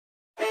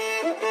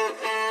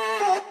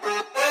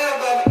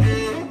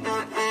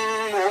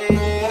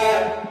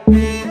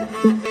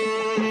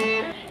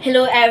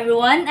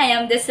everyone, I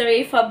am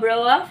Desiree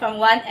Fabroa from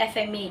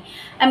FME.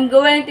 I'm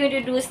going to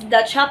introduce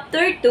the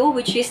chapter 2,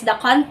 which is the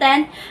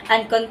content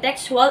and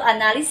contextual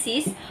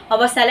analysis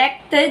of a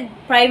selected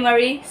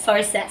primary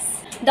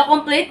sources. The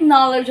complete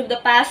knowledge of the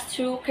past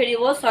through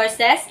credible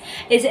sources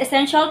is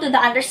essential to the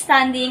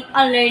understanding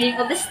and learning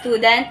of the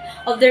student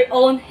of their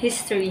own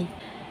history.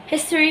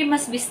 History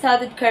must be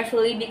studied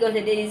carefully because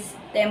it is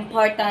the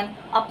important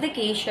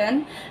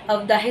application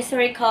of the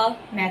historical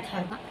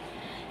method.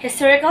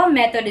 Historical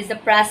method is the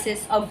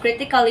process of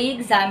critically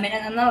examining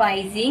and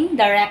analyzing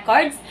the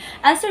records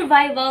and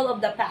survival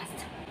of the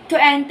past.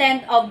 The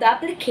intent of the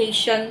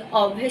application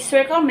of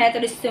historical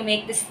method is to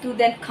make the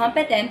student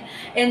competent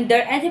in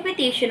their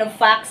interpretation of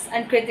facts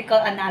and critical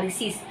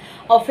analysis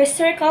of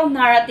historical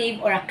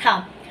narrative or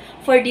account.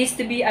 For this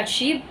to be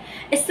achieved,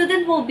 a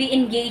student will be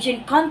engaged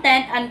in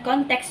content and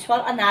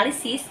contextual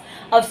analysis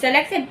of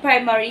selected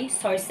primary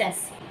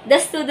sources. The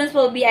students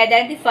will be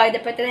identify the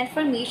pertinent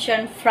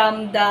information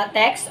from the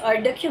text or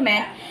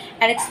document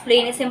and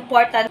explain its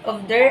importance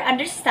of their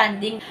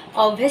understanding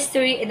of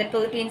history in the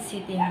Philippine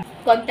setting.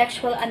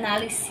 Contextual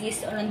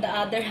analysis, on the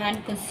other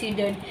hand,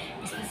 considered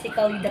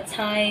specifically the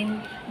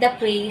time, the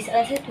place,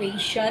 and the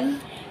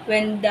situation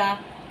when the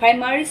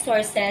primary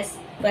sources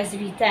was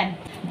written.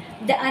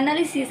 The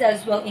analysis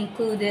as well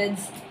included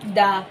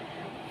the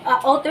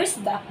author's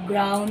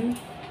background,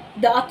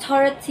 the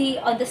authority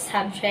on the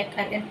subject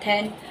and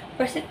intent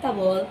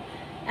perceptible,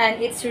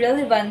 and its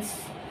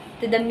relevance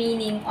to the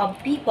meaning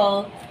of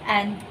people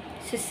and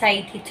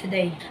society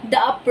today. The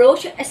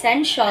approach is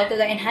essential to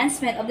the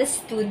enhancement of the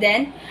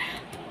student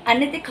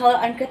analytical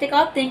and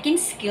critical thinking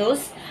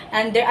skills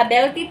and their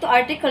ability to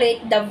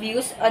articulate the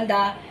views on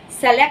the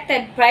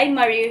selected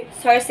primary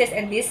sources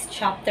in this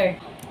chapter.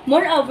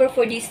 Moreover,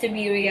 for this to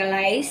be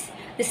realized,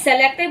 the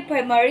selected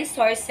primary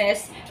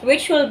sources,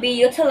 which will be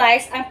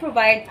utilized and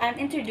provided and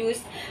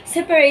introduced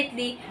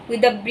separately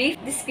with the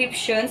brief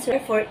descriptions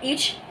for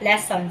each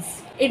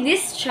lessons. In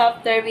this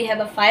chapter, we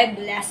have 5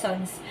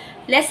 lessons.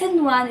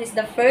 Lesson 1 is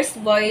the first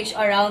voyage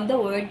around the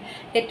world.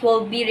 It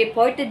will be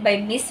reported by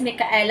Miss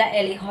Micaella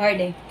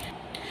Elejorde.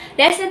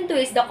 Lesson 2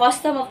 is the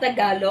custom of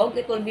Tagalog.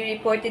 It will be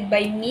reported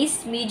by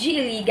Miss Meiji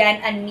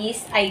Iligan and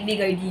Miss Aive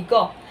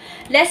Gardigo.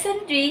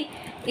 Lesson 3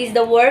 is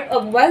the work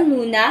of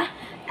Juan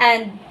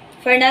and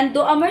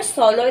Fernando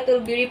Amorsolo. It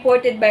will be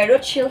reported by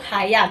Rotchelle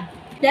Hayag.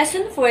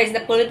 Lesson 4 is the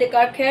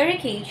political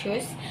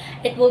caricatures.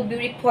 It will be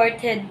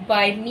reported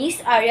by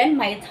Miss Ariane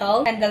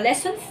Maitel. And the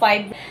lesson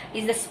 5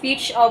 is the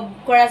speech of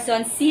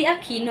Corazon si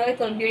Aquino. It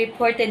will be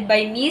reported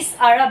by Miss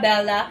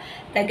Arabella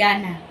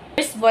Taganna.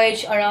 First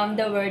Voyage Around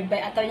the World by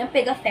Antonio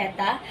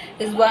Pigafetta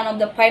is one of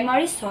the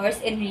primary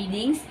source in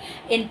readings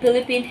in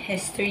Philippine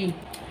history.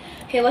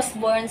 He was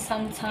born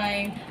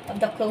sometime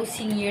of the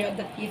closing year of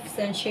the 5th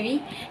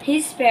century.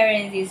 His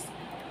parents is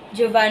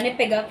Giovanni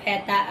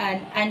Pigafetta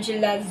and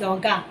Angela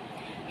Zoga.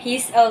 He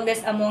is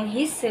eldest among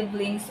his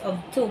siblings of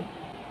 2.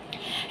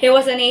 He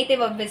was a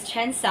native of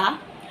Vicenza,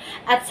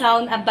 a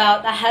town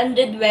about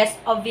 100 west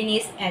of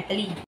Venice,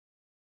 Italy.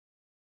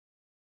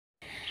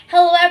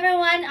 Hello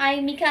everyone,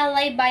 I'm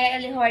Micaella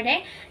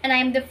Elejorde and I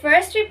am the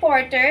first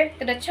reporter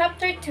to the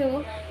Chapter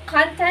 2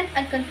 Content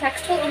and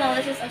Contextual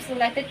Analysis of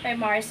Selected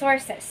Primary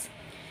Sources.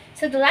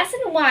 So the lesson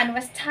 1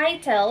 was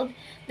titled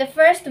The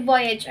First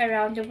Voyage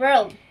Around the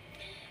World.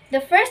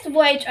 The First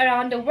Voyage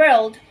Around the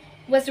World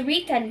was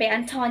written by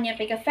Antonio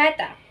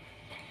Pigafetta.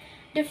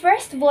 The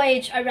First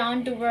Voyage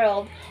Around the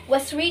World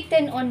was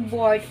written on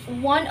board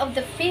one of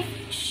the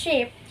 5th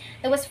ship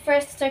that was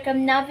first to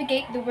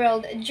circumnavigate the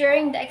world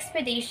during the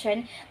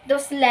expedition that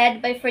was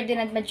led by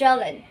Ferdinand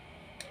Magellan.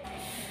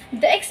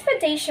 The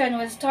expedition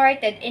was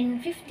started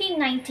in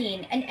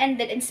 1519 and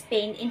ended in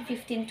Spain in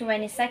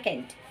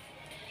 1522.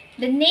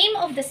 The name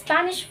of the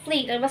Spanish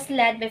fleet that was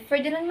led by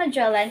Ferdinand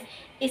Magellan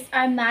is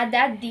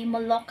Armada de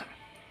Mallorca,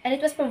 and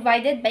it was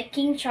provided by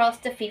King Charles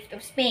V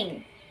of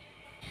Spain.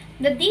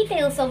 The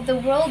details of the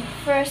world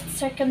first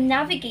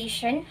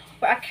circumnavigation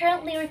were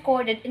currently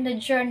recorded in the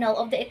journal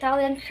of the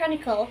Italian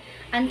chronicle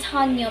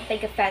Antonio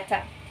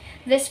Pigafetta.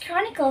 This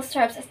chronicle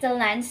serves as the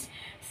lens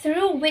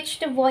through which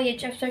the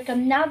voyage of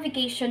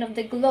circumnavigation of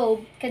the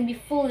globe can be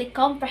fully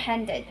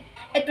comprehended.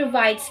 It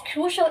provides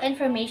crucial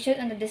information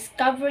on the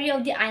discovery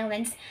of the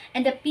islands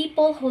and the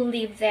people who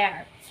live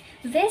there.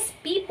 These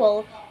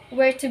people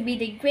were to be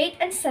the great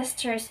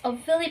ancestors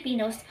of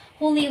Filipinos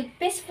who lived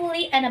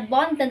peacefully and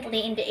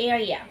abundantly in the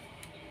area.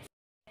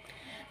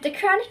 The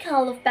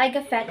Chronicle of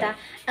Pigafetta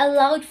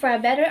allowed for a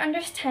better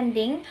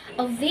understanding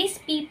of these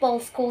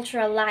people's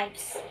cultural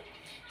lives.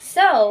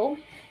 So,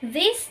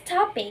 this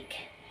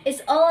topic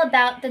is all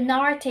about the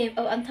narrative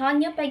of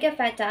Antonio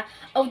Pigafetta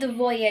of the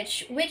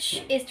voyage,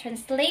 which is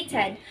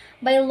translated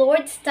by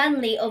Lord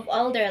Stanley of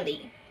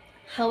Alderley.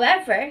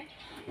 However,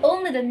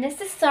 only the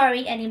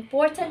necessary and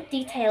important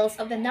details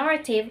of the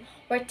narrative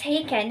were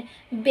taken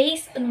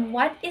based on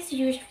what is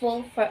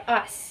useful for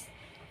us,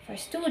 for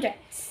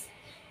students.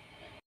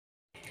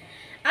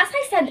 As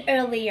I said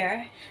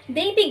earlier,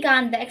 they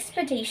began the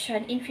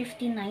expedition in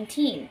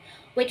 1519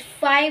 with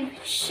 5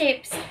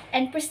 ships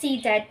and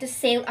proceeded to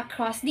sail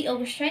across the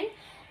ocean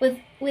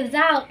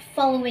without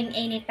following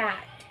any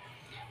path.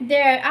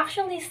 They're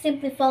actually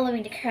simply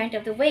following the current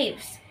of the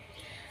waves.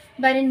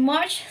 But in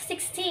March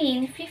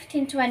 16,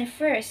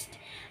 1521,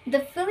 the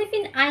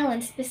Philippine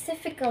Islands,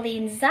 specifically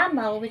in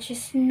Zamal, which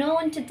is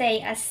known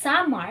today as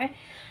Samar,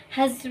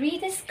 has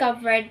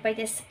rediscovered by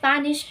the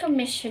Spanish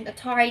Commission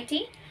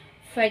Authority,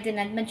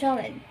 Ferdinand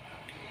Magellan.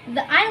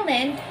 The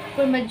island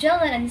where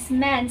Magellan and his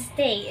men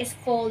stay is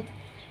called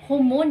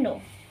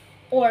Homono,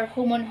 or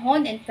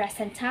Homonhon in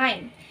present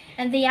time,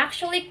 and they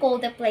actually call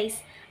the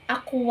place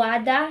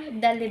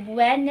Acuada de la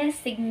Buena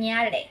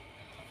Señale,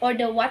 or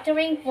the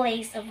watering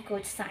place of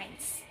good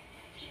signs.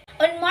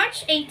 On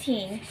March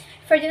 18,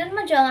 Ferdinand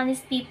Magellan and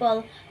his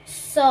people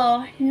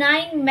saw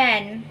 9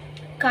 men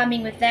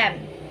coming with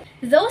them.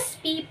 Those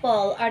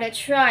people are the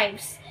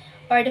tribes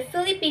or the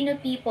Filipino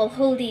people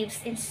who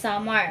lives in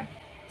Samar.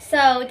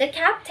 So the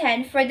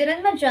captain,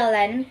 Ferdinand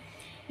Magellan,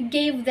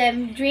 gave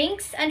them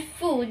drinks and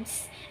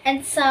foods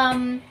and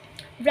some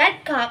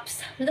red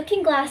cups,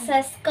 looking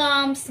glasses,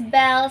 combs,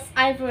 bells,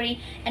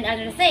 ivory, and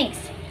other things.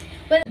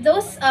 When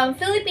those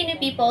Filipino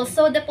people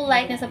saw the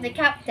politeness of the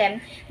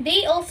captain,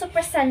 they also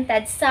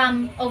presented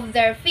some of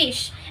their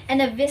fish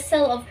and a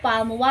vessel of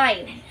palm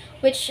wine,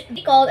 which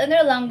they call in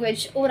their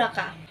language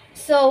uraka.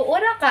 So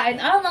uraka in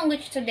our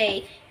language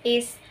today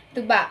is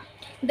tuba.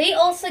 They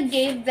also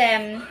gave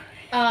them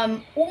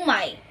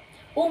umay,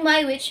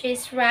 which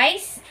is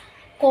rice,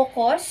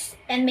 cocos,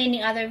 and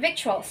many other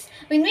victuals.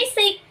 When we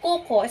say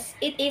cocos,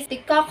 it is the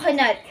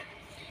coconut.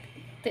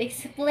 To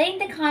explain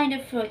the kind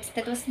of fruits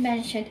that was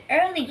mentioned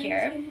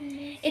earlier,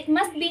 it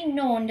must be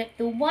known that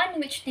the one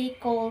which they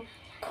call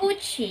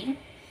kuchi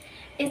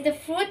is the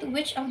fruit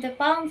which of the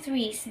palm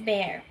trees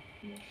bear.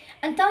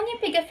 Antonio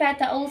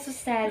Pigafetta also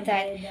said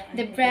that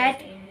the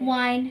bread,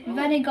 wine,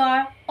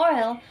 vinegar,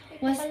 oil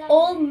was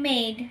all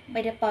made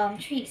by the palm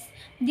trees.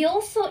 They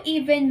also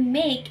even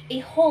make a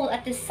hole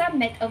at the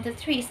summit of the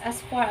trees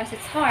as far as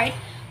its heart,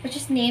 which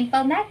is named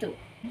Palmatu.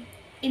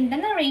 In the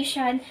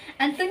narration,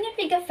 Antonio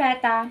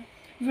Pigafetta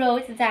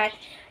wrote that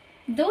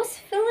those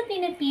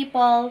Filipino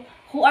people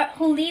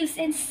who lives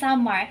in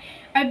Samar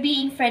are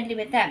being friendly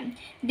with them.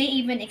 They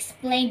even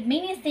explained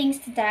many things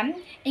to them,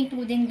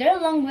 including their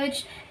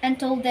language, and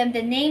told them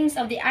the names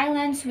of the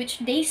islands which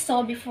they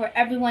saw before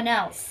everyone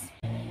else.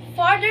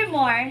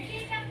 Furthermore,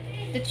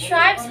 the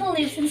tribes who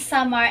lives in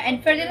Samar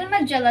and Ferdinand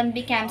Magellan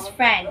becomes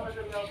friends.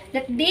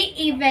 That they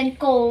even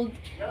called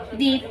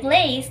the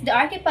place the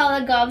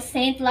archipelago of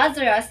Saint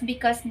Lazarus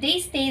because they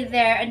stayed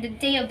there on the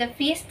day of the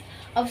feast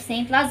of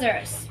Saint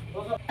Lazarus.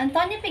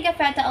 Antonio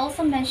Pigafetta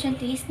also mentioned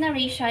to his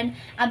narration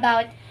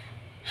about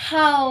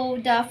how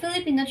the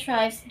Filipino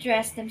tribes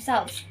dress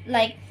themselves.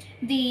 Like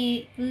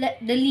the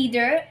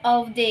leader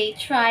of the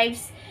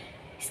tribes,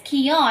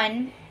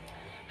 Skion,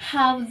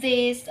 have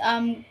this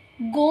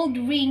gold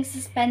rings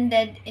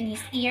suspended in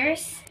his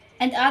ears,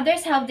 and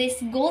others have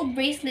these gold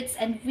bracelets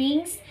and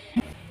rings.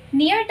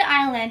 Near the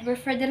island where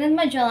Ferdinand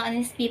Magellan and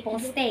his people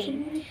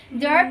stayed,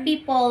 there are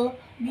people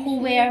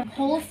who wear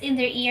holes in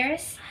their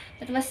ears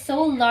that was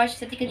so large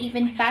that they could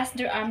even pass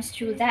their arms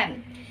through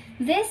them.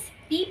 These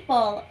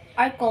people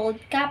are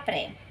called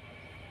capre.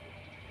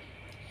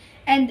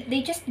 And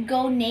they just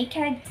go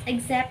naked,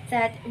 except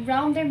that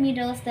round their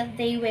middles that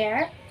they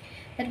wear,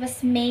 that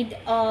was made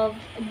of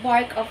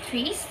bark of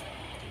trees,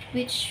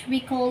 which we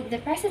call the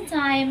present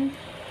time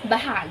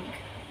bahag.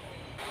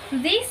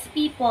 These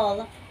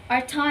people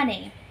are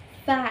tawny,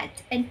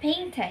 fat, and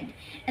painted,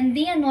 and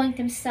they anoint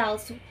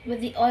themselves with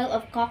the oil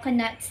of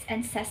coconuts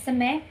and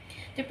sesame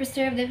to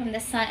preserve them from the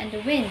sun and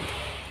the wind.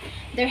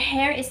 Their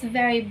hair is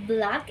very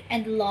black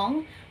and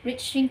long,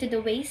 reaching to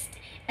the waist,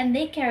 and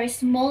they carry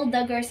small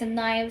daggers and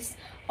knives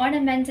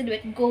ornamented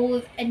with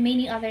gold and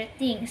many other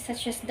things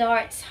such as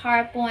darts,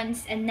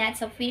 harpoons, and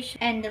nets of fish,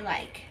 and the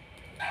like.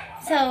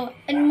 So,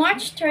 on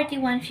March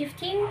 31,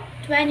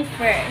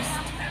 1521,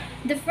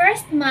 the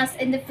first mass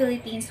in the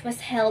Philippines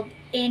was held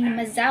in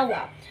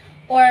Mazawa,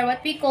 or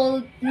what we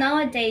call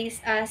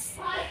nowadays as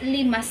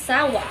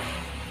Limasawa.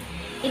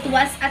 It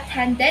was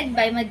attended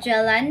by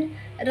Magellan,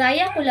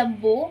 Raya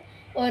Kulambo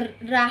or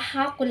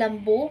Raha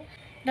Kulambo,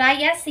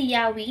 Raya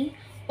Siyawi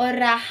or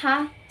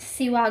Raha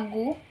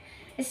Siwagu,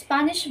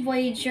 Spanish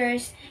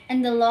voyagers,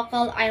 and the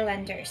local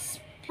islanders.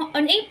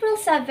 On April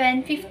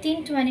 7,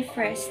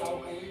 1521,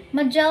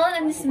 Magellan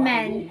and his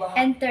men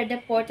entered the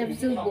port of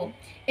Zubu.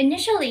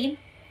 Initially,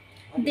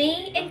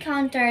 they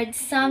encountered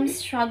some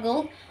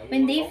struggle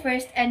when they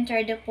first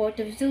entered the port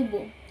of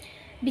Zubu,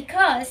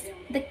 because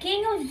the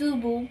king of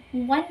Zubu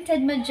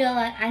wanted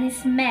Magellan and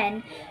his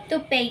men to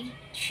pay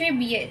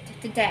tribute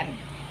to them.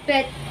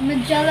 But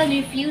Magellan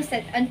refused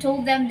it and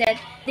told them that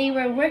they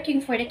were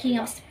working for the king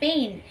of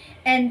Spain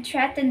and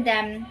threatened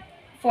them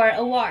for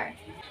a war.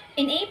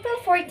 In April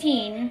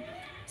 14,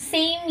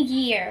 same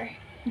year,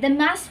 the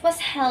mass was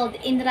held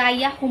in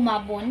Raya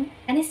Humabon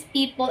and his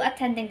people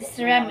attending the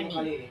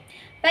ceremony.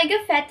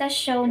 Pigafetta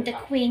showed the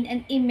queen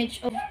an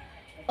image of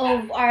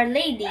of Our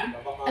Lady,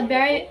 a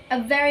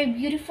very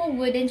beautiful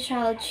wooden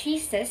child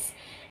Jesus,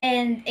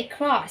 and a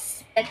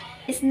cross that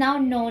is now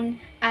known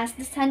as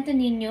the Santo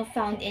Niño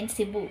found in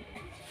Cebu.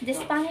 The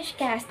Spanish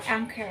cast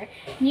anchor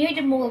near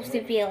the Mall of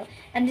Seville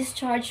and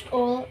discharged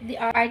all the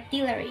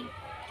artillery.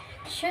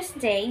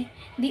 Tuesday,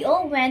 they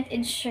all went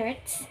in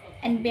shirts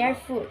and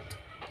barefoot,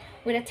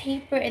 with a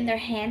taper in their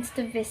hands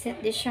to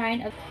visit the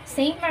shrine of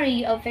Saint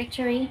Maria of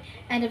Victory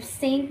and of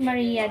Saint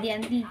Maria de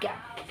Antigua.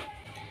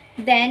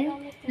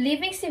 Then,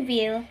 leaving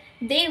Seville,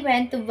 they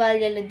went to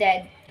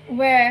Valladolid,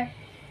 where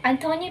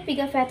Antonio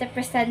Pigafetta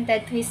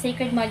presented to His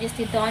Sacred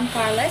Majesty Don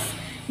Carlos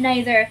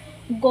neither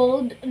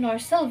gold nor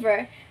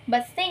silver,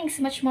 but things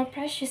much more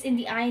precious in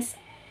the eyes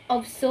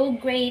of so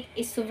great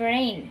a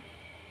sovereign.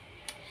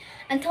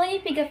 Antonio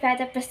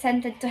Pigafetta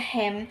presented to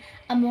him,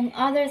 among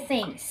other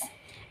things,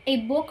 a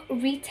book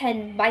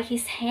written by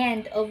his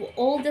hand of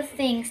all the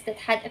things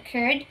that had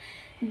occurred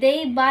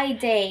day by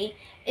day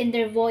in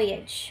their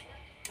voyage.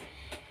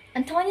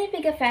 Antonio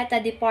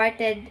Pigafetta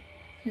departed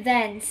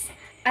thence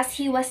as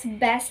he was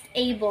best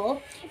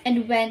able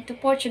and went to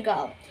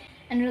Portugal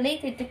and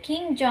related to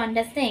King John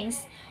the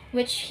things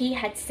which he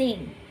had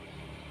seen.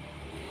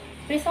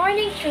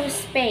 Returning through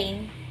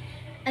Spain,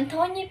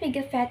 Antonio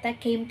Pigafetta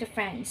came to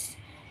France,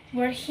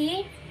 where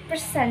he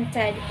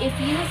presented a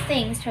few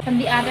things from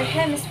the other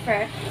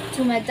hemisphere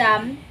to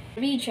Madame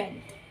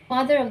Regent,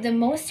 mother of the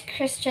most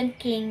Christian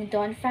King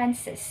Don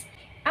Francis.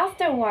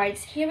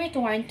 Afterwards, he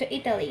returned to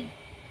Italy,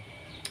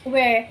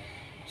 where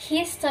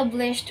he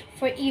established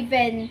for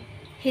even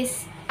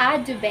his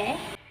adobe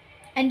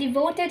and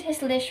devoted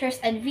his leisures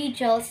and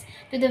vigils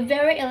to the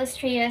very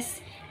illustrious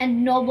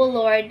and noble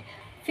Lord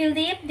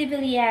Philippe de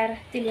Villiers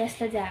de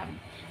l'Isle-Adam,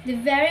 the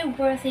very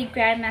worthy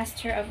Grand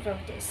Master of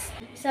Rhodes.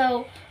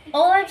 So,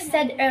 all I've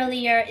said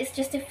earlier is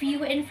just a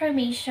few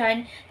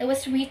information that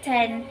was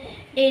written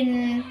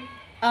in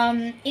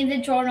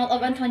the journal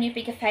of Antonio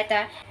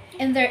Pigafetta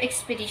in their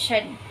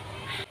expedition.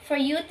 For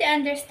you to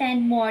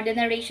understand more the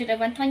narration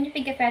of Antonio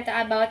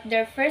Pigafetta about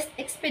their first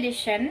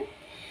expedition,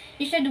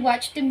 you should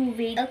watch the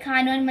movie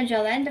Elcano and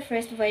Magellan, the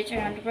First Voyage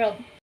Around the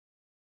World.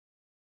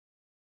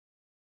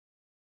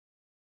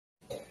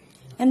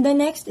 And the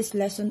next is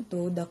Lesson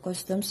 2, The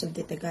Customs of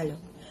the Tagalog.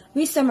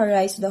 We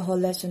summarize the whole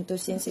Lesson 2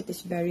 since it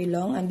is very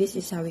long, and this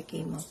is how it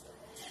came up.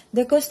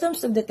 The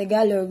Customs of the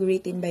Tagalog,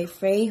 written by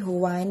Fray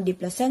Juan de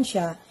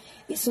Plasencia,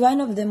 is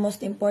one of the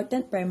most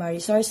important primary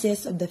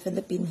sources of the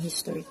Philippine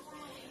history.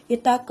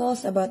 It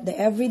tackles about the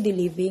everyday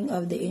living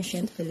of the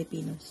ancient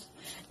Filipinos,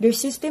 their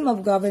system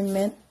of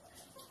government,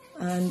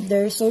 and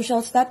their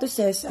social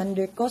statuses and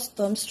their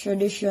customs,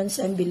 traditions,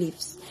 and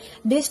beliefs.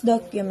 This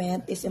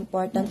document is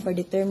important for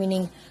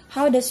determining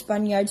how the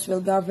Spaniards will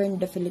govern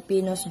the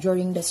Filipinos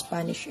during the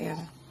Spanish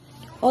era.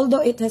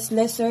 Although it has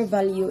lesser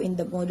value in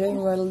the modern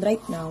world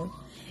right now,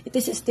 it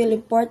is still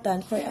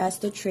important for us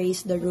to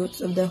trace the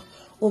roots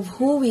of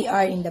who we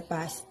are in the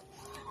past.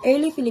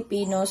 Early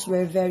Filipinos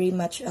were very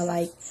much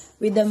alike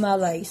with the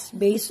Malays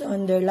based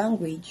on their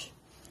language,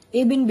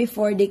 even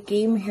before they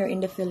came here in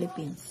the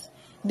Philippines.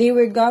 They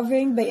were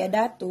governed by a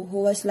dato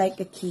who was like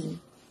a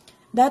king.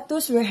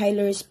 Datos were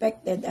highly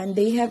respected and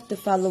they have to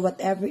follow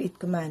whatever it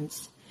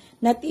commands.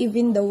 Not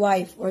even the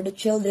wife or the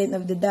children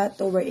of the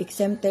dato were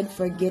exempted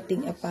for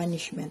getting a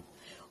punishment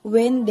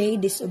when they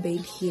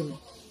disobeyed him.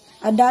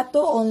 A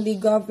dato only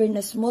governed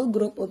a small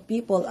group of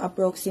people,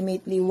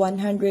 approximately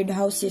 100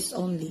 houses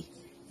only.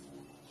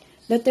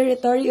 The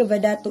territory of a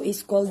dato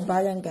is called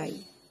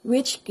barangay,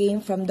 which came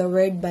from the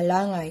word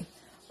balangay,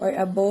 or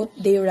a boat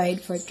they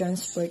ride for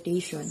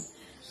transportation.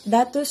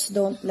 Datos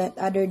don't let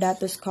other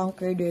datos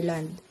conquer their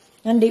land,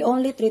 and they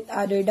only treat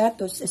other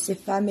datos as a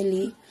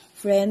family,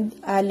 friend,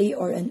 ally,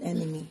 or an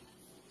enemy.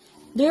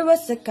 There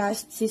was a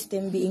caste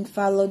system being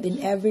followed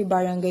in every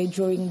barangay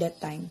during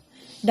that time.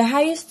 The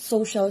highest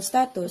social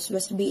status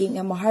was being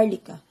a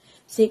maharlika,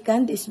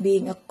 second is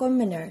being a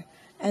commoner,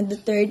 and the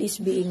third is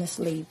being a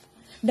slave.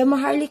 The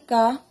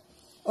maharlika,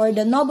 or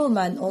the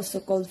nobleman, also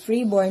called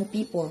freeborn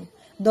people,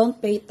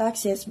 don't pay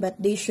taxes but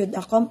they should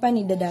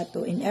accompany the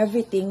dato in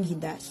everything he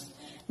does.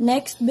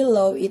 Next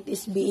below it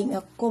is being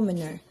a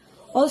commoner,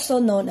 also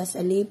known as a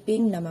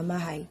liping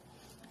namamahay.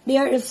 They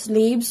are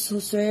slaves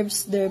who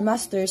serves their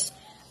masters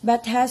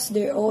but has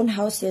their own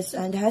houses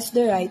and has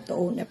the right to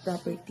own a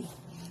property.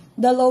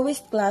 The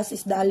lowest class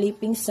is the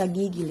aliping sa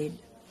gigilid.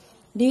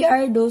 They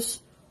are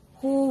those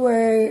who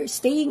were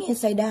staying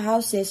inside the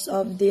houses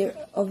of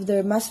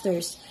their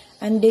masters,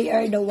 and they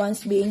are the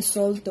ones being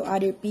sold to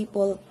other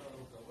people.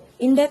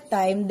 In that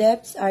time,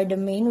 debts are the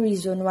main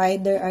reason why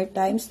there are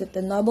times that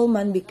a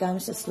nobleman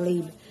becomes a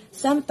slave.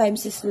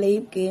 Sometimes a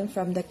slave came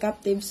from the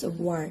captives of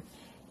war.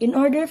 In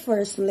order for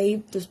a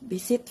slave to be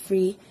set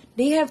free,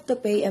 they have to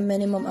pay a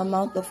minimum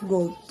amount of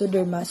gold to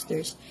their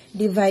masters.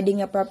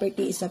 Dividing a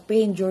property is a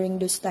pain during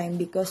this time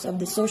because of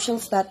the social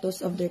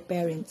status of their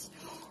parents.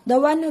 The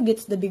one who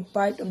gets the big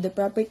part of the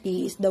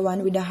property is the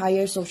one with the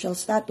higher social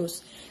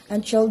status,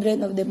 and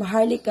children of the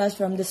maharlikas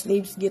from the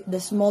slaves get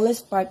the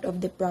smallest part of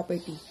the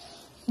property.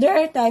 There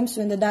are times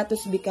when the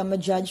datos become a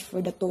judge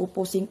for the two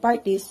opposing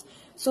parties,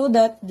 so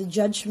that the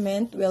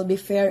judgment will be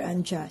fair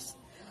and just.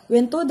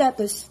 When two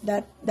datus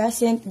that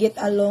doesn't get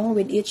along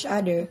with each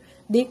other,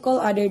 they call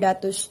other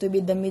datus to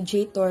be the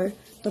mediator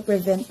to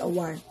prevent a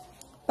war.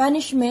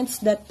 Punishments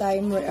that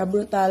time were as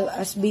brutal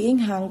as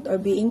being hanged or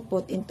being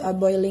put into a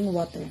boiling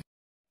water.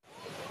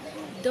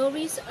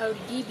 Dowries are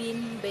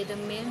given by the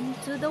men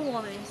to the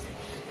women.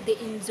 They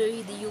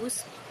enjoy the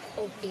use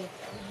of it,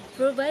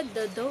 provided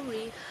the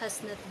dowry has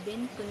not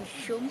been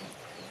consumed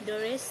the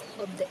rest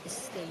of the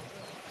estate,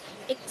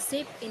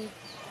 except in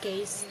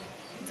case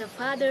the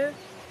father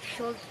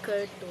should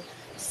care to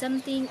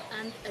something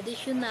and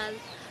additional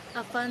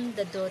upon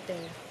the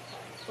daughter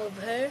of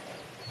her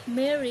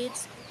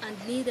marriage, and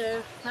neither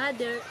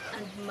father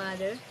and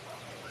mother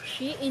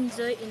she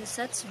enjoy in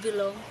such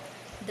belong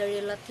the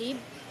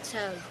relative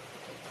child.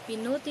 We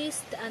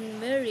notice the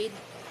unmarried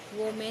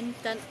woman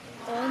can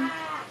own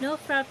no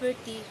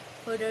property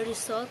for the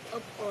result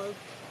of all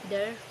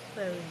their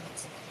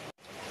parents.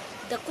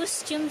 The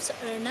costumes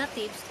are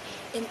natives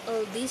in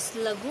all this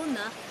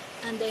Laguna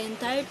and the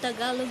entire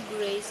Tagalog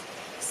race.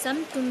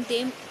 Some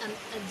condemn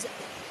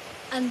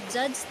and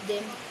judge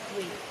them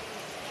with.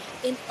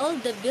 In all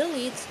the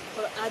villages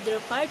or other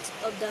parts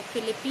of the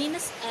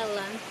Philippines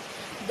island,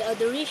 the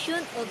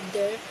adoration of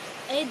their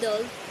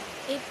idol,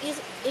 if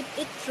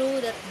it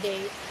true that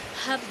they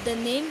have the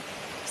name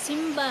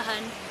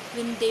simbahan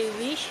when they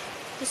wish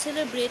to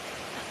celebrate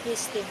a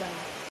festival,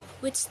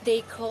 which they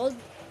called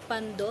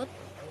pandot,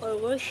 or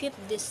worship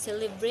this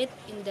celebrate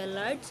in the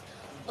large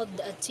of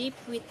the achieve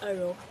with a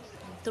rope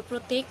to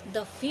protect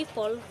the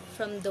people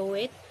from the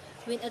wet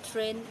when it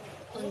rain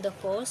on the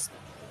post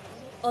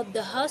of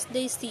the house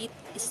they sit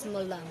is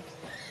lamp,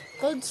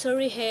 called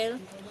Surihel,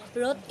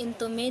 wrought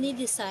into many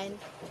design,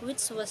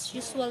 which was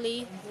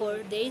usually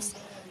 4 days.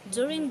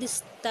 During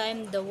this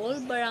time, the whole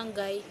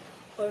barangay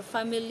or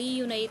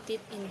family united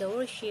in the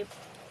worship,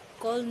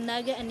 called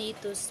Naga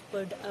Anitus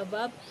for the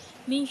above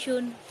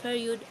mentioned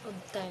period of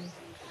time.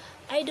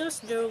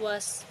 Idols there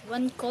was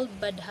one called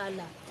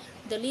Badhala.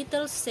 The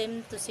little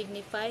seemed to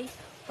signify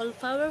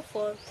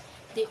all-powerful.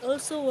 They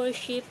also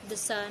worship the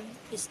sun,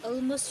 is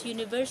almost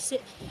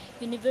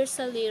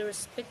universally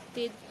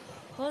respected,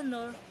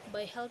 honored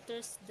by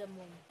helters the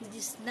moon.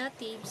 These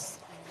natives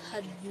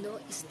had no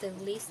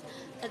established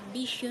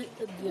addition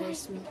of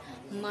years,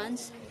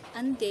 months,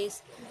 and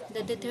days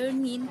that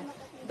determined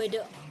by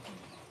the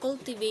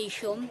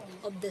cultivation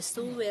of the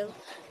soil,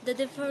 the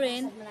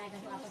different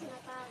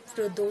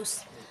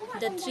produce,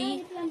 the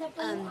tree,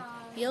 and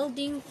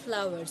yielding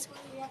flowers,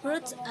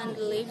 fruits, and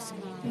leaves,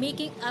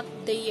 making up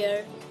the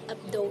year of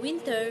the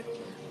winter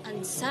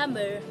and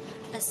summer,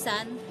 a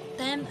sun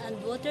time and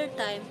water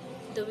time.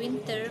 The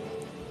winter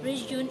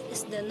region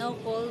is the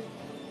no-cold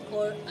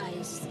or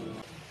ice.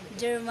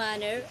 Their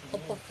manner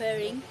of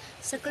offering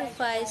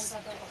sacrifice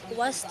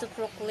was to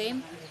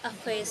proclaim a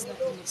feast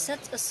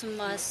such as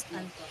mass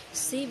and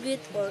sibit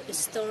or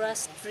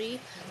storas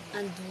tree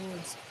and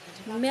woods,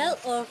 male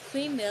or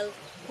female,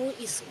 who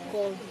is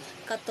called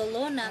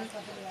katolonan,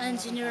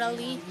 and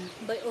generally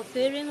by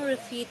offering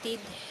repeated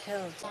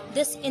health.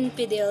 These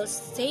infidels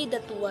say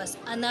that was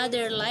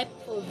another life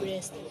of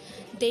rest.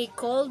 They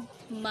called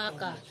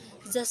Maka,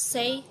 just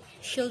say,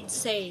 should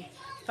say,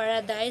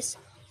 paradise,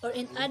 or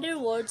in other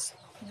words,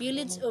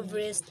 village of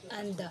rest,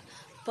 and the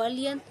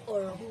valiant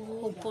or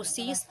who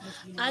possess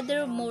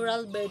other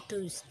moral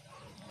virtues.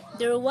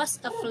 There was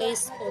a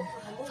place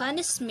of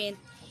punishment,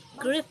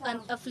 grief, and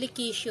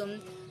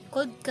affliction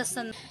called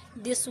Kasan.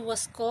 This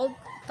was called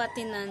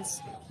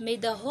patinance. May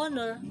the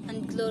honor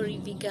and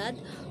glory be God,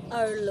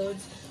 our Lord,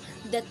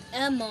 that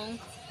among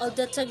all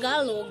the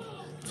Tagalog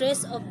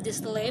trace of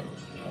this life,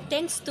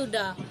 thanks to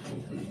the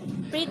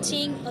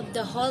preaching of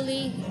the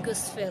Holy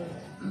Gospel.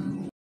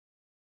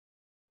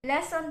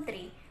 Lesson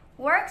 3.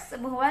 Works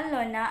of Juan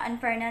Luna and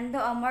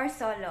Fernando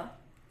Amorsolo.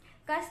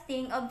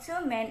 Casting of two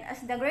men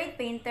as the great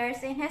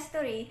painters in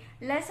history,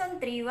 Lesson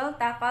 3 will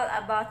tackle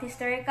about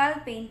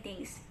historical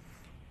paintings.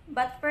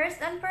 But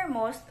first and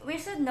foremost, we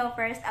should know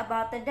first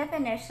about the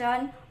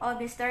definition of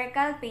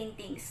historical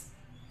paintings.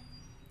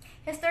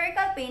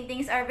 Historical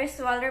paintings are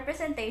visual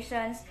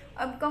representations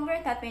of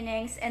concrete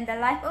happenings in the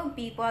life of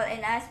people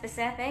in a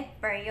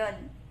specific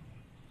period.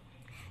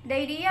 The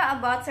idea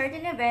about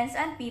certain events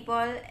and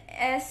people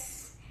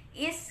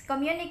is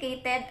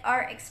communicated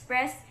or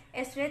expressed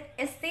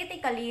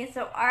aesthetically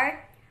through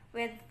art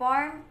with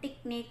form,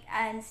 technique,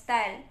 and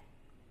style.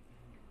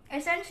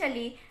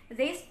 Essentially,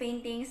 these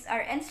paintings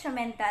are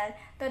instrumental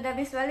to the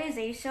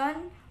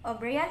visualization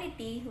of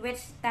reality, which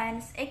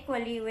stands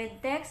equally with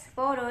text,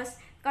 photos,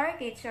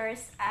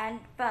 caricatures, and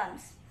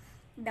films.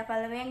 The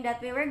following that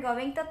we were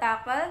going to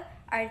tackle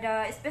are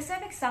the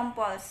specific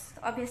samples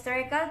of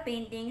historical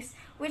paintings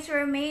which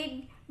were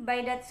made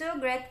by the two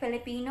great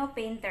Filipino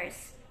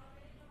painters.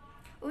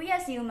 We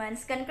as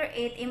humans can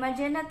create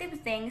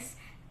imaginative things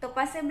to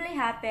possibly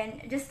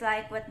happen just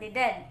like what they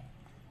did.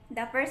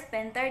 The first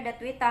painter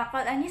that we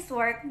tackled on his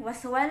work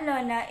was Juan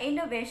Luna, a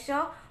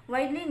novicio,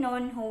 widely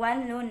known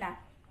Juan Luna.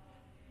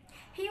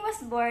 He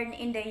was born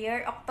in the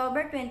year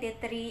October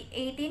 23,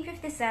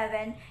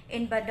 1857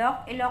 in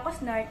Badoc,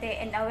 Ilocos Norte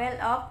in a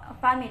well-off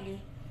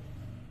family.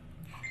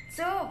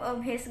 Two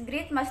of his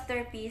great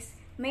masterpieces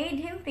made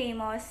him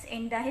famous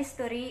in the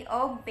history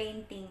of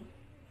painting.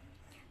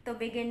 To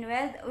begin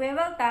with, we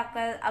will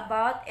tackle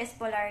about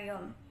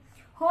Espolarium.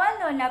 Juan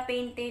Luna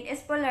painted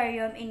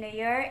Espolarium in the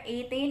year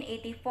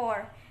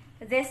 1884.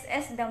 This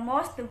is the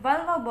most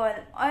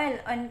valuable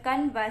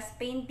oil-on-canvas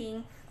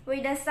painting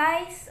with a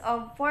size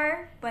of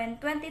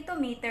 4.22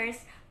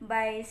 meters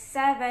by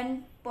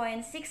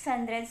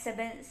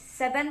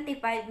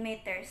 7.675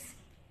 meters,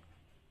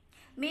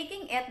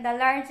 making it the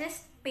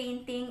largest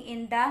painting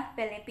in the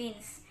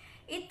Philippines.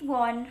 It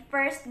won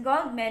first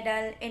gold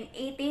medal in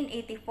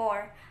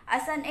 1884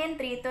 as an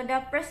entry to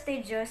the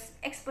prestigious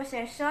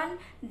Exposition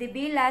de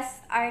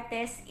Bellas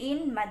Artes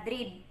in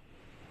Madrid.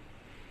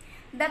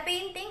 The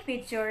painting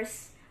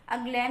features a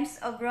glimpse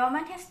of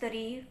Roman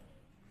history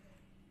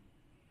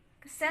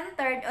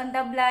centered on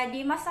the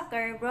bloody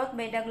massacre brought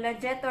by the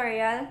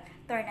gladiatorial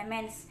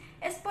tournaments.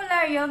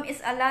 Espolarium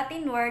is a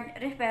Latin word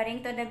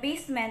referring to the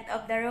basement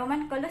of the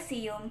Roman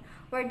Colosseum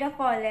where the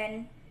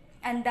fallen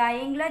and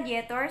dying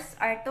gladiators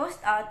are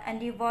tossed out and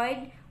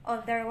devoid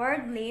of their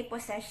worldly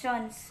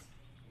possessions.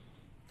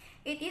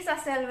 It is a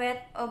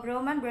silhouette of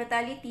Roman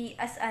brutality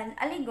as an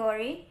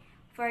allegory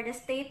for the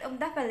state of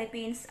the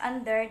Philippines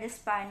under the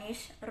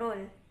Spanish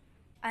rule.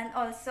 And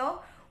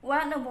also,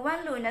 one of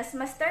Juan Luna's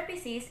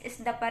masterpieces is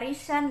the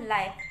Parisian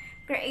Life,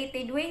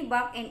 created way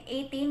back in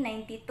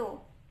 1892.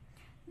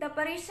 The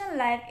Parisian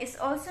Life is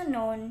also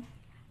known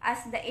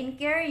as the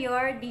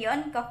Interior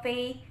d'un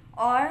Café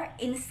or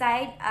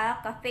Inside a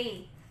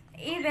Cafe,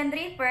 even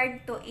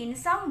referred to in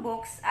some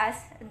books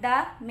as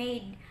the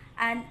Maid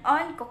and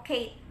on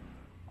coquette,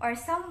 or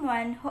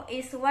someone who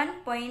is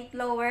 1 point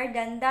lower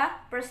than the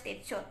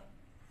prostitute.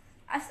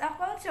 As a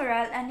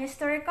cultural and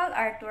historical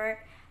artwork,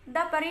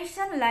 the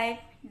Parisian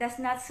Life does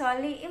not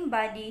solely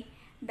embody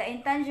the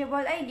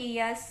intangible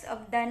ideas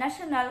of the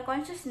national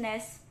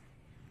consciousness,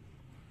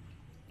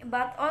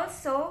 but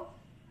also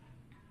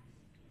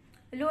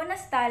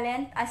Luna's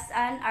talent as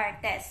an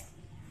artist.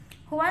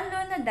 Juan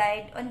Luna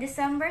died on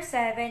December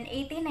 7,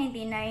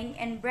 1899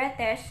 in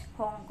British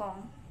Hong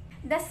Kong.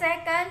 The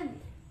second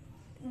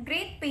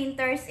great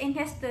painters in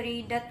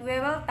history that we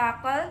will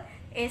tackle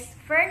is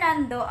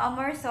Fernando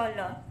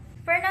Amorsolo.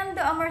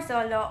 Fernando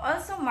Amorsolo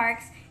also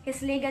marks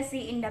his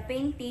legacy in the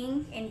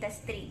painting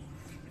industry,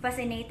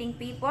 fascinating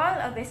people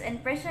of his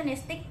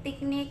impressionistic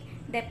technique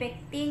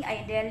depicting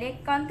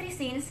idyllic country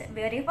scenes,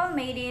 beautiful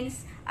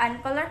maidens,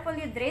 and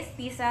colorfully dressed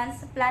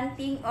peasants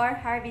planting or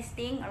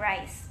harvesting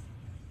rice.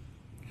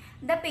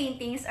 The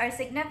paintings are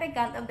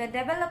significant of the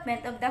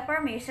development of the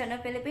formation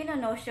of Filipino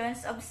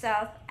notions of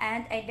self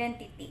and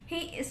identity.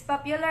 He is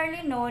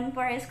popularly known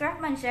for his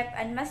craftsmanship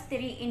and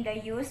mastery in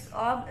the use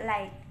of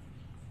light.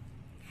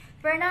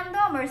 Fernando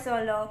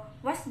Amorsolo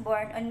was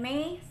born on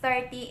May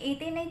 30,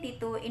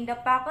 1892 in the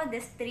Paco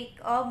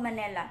district of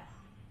Manila.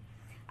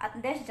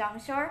 At this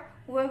juncture,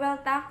 we will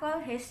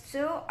tackle his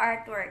two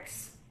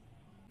artworks.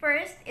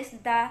 First is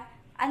the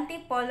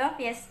Antipolo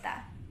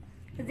Fiesta.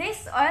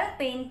 This oil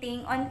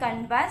painting on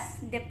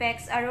canvas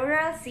depicts a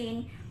rural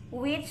scene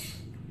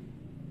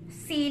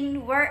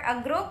where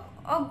a group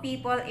of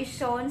people is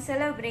shown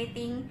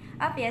celebrating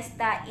a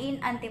fiesta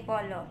in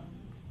Antipolo.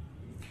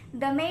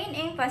 The main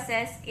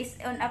emphasis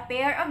is on a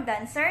pair of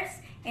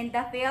dancers in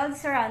the field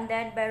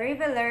surrounded by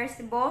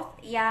revelers both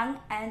young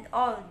and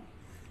old.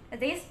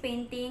 This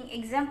painting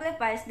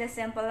exemplifies the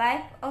simple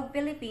life of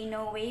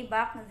Filipino way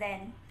back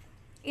then.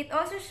 It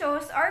also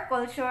shows our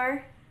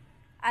culture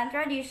and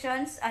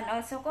traditions and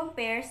also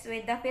compares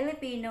with the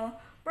Filipino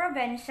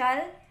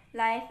provincial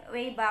life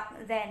way back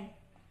then,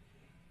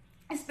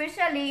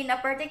 especially in a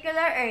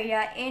particular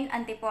area in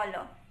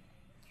Antipolo.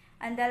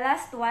 And the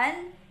last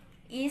one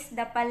is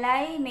the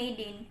Palay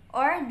Maiden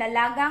or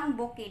Dalagang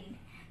Bukid,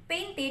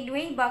 painted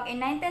way back in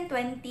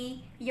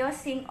 1920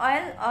 using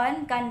oil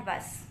on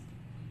canvas.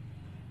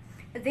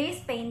 This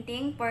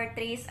painting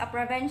portrays a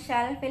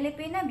provincial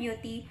Filipina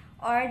beauty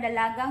or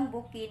Dalagang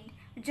Bukid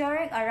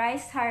during a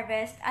rice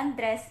harvest and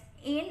dressed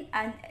in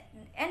an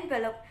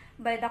envelope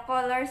by the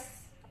colors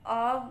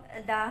of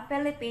the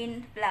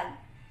Philippine flag.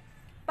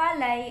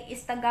 Palay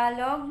is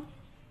Tagalog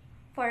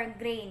for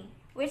grain,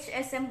 which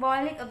is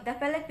symbolic of the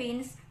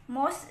Philippines'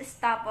 most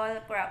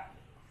staple crop,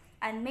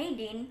 and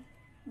maiden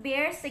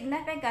bears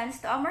significance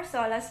to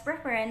Amorsolo's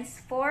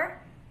preference for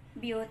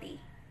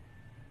beauty.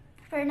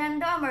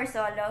 Fernando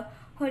Amorsolo,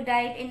 who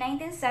died in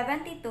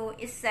 1972,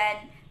 is said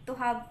to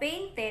have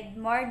painted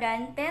more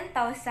than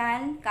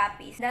 10,000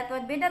 copies. That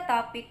would be the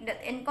topic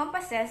that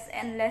encompasses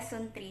in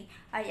Lesson 3.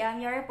 I am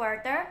your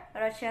reporter,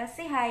 Rotchelle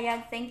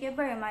Hayag. Thank you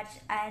very much,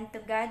 and to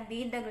God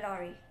be the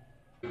glory.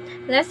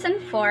 Lesson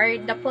 4,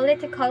 the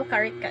political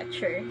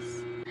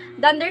caricatures.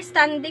 The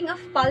understanding of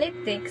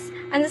politics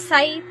and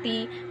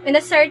society in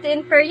a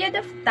certain period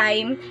of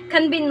time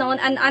can be known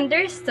and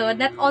understood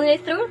not only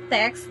through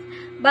text,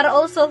 but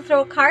also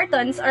through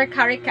cartoons or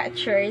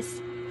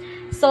caricatures.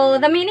 So,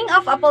 the meaning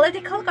of a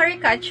political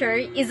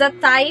caricature is a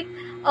type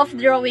of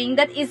drawing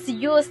that is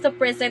used to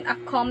present a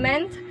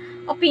comment,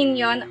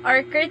 opinion,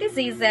 or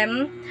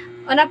criticism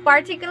on a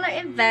particular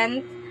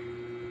event,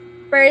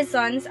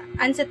 persons,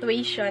 and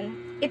situation.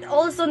 It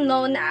also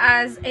known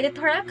as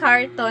editorial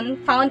cartoon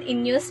found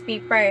in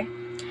newspaper.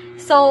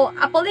 So,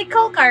 a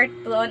political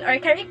cartoon or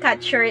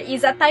caricature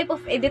is a type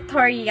of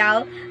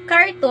editorial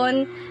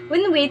cartoon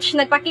in which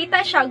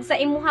nagpakita siya sa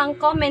imuhang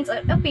comments or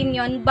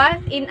opinion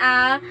but in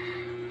a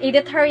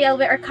editorial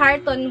way or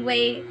cartoon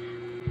way.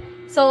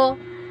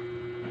 So,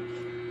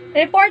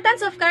 the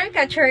importance of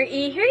caricature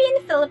here in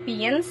the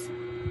Philippines,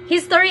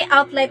 history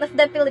outline of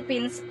the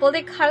Philippines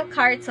political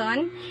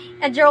cartoon,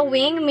 a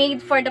drawing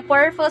made for the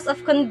purpose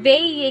of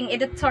conveying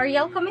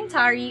editorial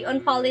commentary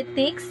on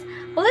politics,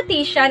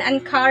 politician,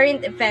 and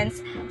current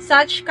events.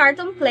 Such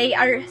cartoon plays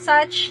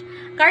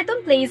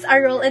a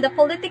role in the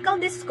political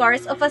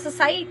discourse of a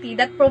society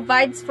that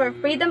provides for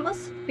freedom of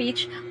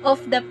speech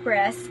of the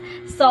press.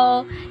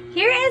 So,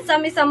 here is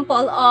some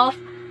example of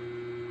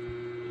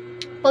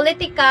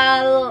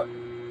political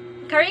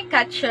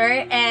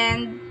caricature,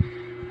 and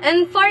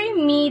for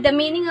me, the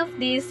meaning of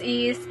this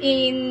is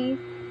in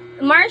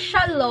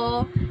martial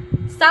law,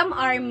 some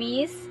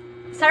armies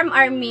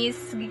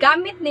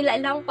gamit nila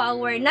ilang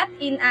power not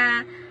in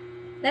a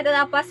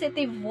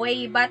positive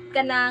way but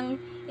kanang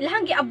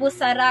ilang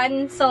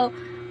giabusaran. So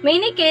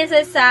many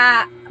cases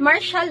sa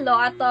martial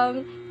law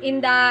atong in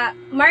the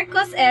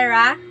Marcos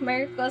era,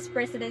 Marcos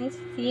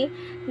presidency,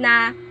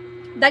 na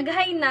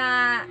daghay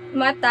na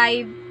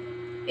matay,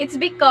 it's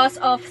because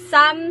of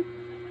some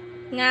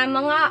nga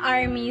mga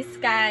armies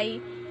kay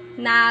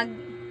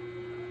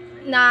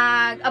nag-abusar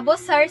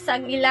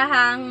sa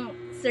ilahang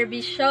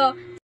serbisyo.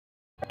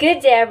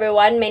 Good day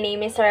everyone, my name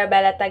is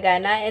Arabella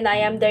Taganna and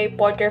I am the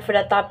reporter for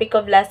the topic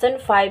of Lesson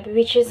 5,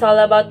 which is all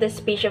about the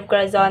speech of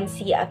Corazon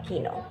C.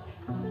 Aquino.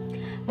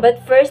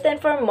 But first and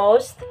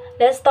foremost,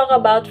 let's talk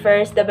about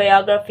first the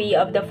biography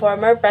of the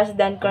former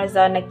President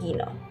Corazon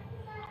Aquino.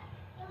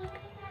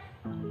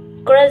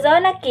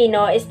 Corazon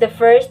Aquino is the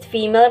first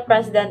female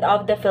president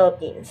of the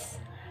Philippines.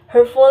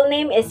 Her full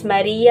name is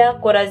Maria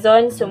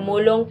Corazon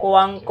Sumulong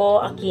Coangco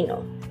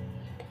Aquino.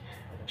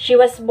 She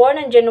was born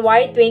on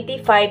January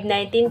 25,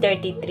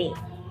 1933,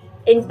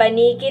 in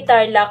Paniqui,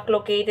 Tarlac,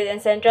 located in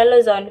Central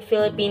Luzon,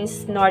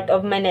 Philippines, north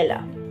of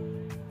Manila.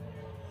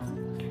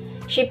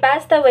 She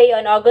passed away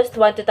on August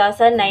 1,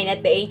 2009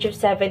 at the age of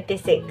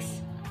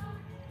 76.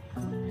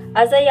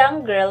 As a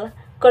young girl,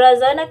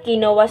 Corazon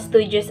Aquino was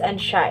studious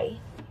and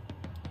shy.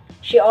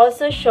 She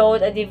also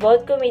showed a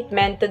devout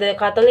commitment to the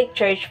Catholic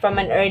Church from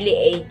an early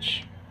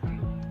age.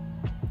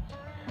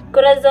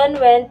 Corazon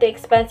went to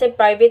expensive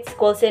private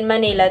schools in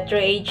Manila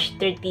through age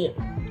 13,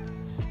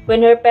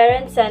 when her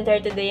parents sent her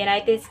to the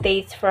United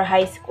States for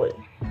high school.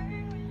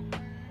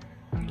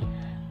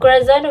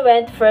 Corazon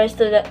went first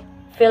to the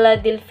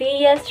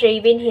Philadelphia's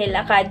Raven Hill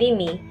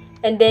Academy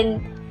and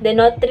then the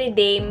Notre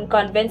Dame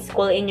Convent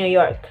School in New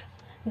York,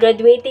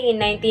 graduating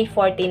in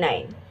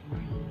 1949.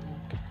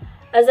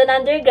 As an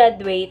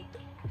undergraduate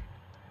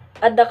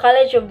at the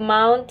College of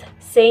Mount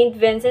St.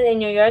 Vincent in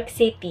New York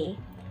City,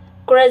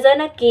 Corazon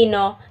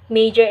Aquino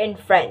majored in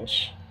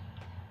French.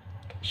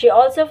 She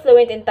also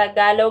fluent in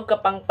Tagalog,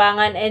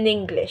 Kapampangan, and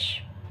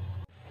English.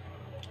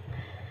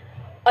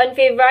 On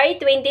February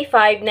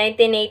 25,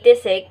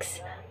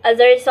 1986, as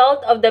a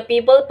result of the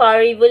People Power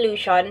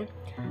Revolution,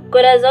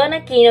 Corazon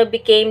Aquino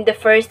became the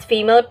first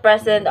female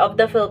president of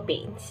the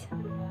Philippines.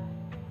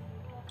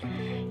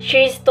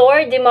 She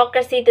restored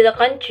democracy to the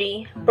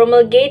country,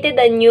 promulgated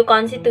a new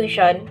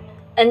constitution,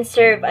 and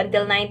served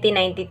until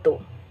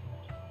 1992.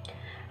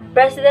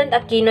 President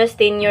Aquino's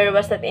tenure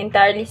was not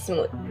entirely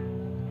smooth.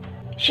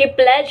 She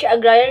pledged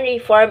agrarian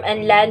reform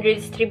and land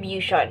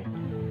redistribution,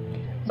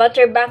 but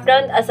her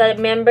background as a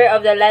member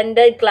of the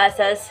landed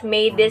classes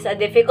made this a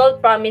difficult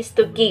promise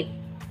to keep.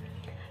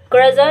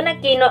 Corazon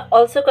Aquino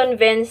also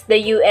convinced the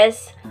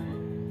U.S.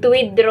 to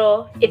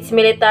withdraw its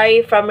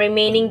military from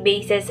remaining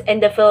bases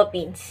in the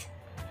Philippines,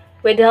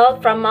 with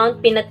help from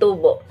Mount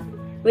Pinatubo,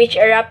 which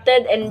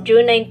erupted in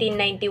June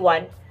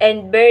 1991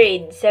 and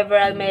buried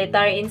several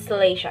military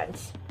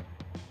installations.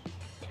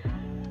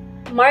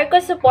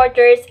 Marcos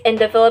supporters in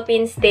the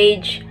Philippines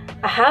staged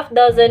a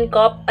half-dozen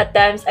coup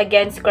attempts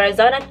against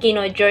Corazon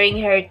Aquino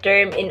during her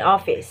term in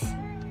office,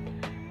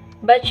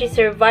 but she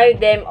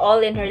survived them all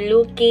in her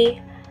low-key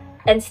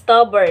and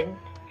stubborn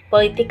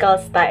political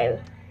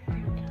style.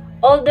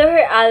 Although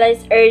her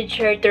allies urged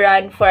her to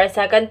run for a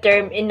second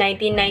term in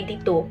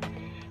 1992,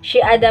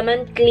 she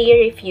adamantly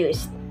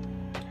refused.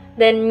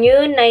 The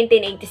new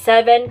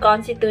 1987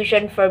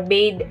 Constitution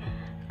forbade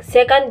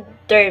second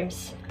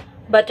terms,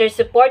 but her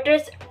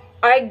supporters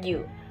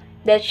argue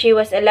that she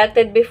was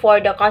elected before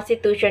the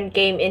Constitution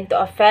came into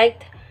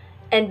effect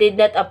and did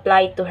not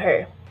apply to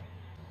her.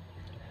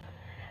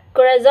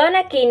 Corazon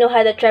Aquino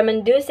had a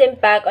tremendous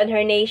impact on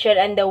her nation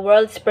and the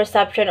world's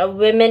perception of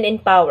women in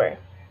power.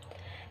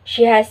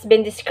 She has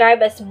been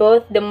described as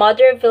both the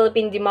mother of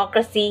Philippine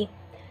democracy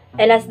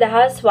and as the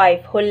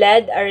housewife who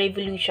led a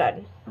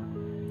revolution.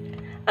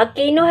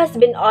 Aquino has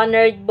been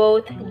honored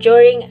both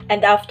during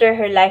and after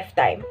her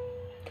lifetime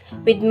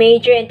with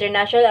major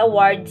international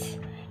awards,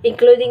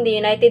 including the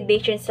United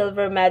Nations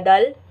Silver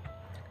Medal,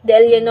 the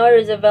Eleanor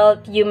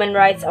Roosevelt Human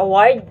Rights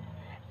Award,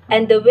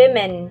 and the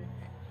Women's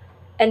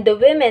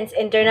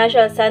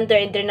International Center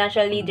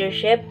International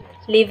Leadership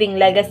Living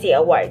Legacy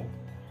Award.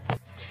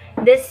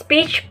 The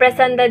speech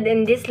presented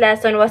in this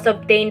lesson was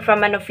obtained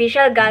from an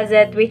official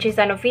gazette, which is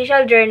an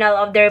official journal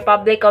of the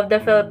Republic of the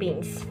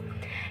Philippines.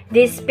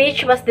 This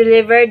speech was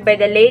delivered by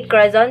the late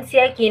Corazon C.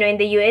 Aquino in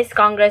the U.S.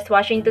 Congress,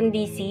 Washington,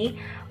 D.C.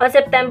 on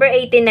September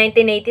 18,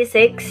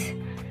 1986,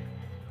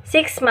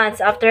 6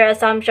 months after her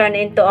assumption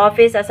into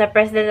office as a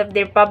President of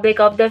the Republic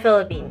of the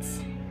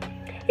Philippines.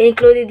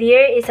 Included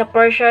here is a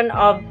portion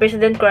of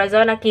President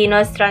Corazon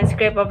Aquino's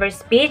transcript of her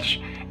speech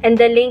and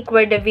the link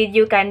where the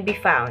video can be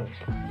found.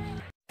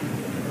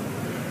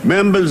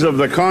 Members of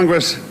the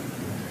Congress,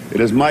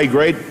 it is my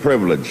great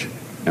privilege,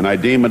 and I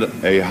deem it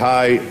a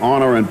high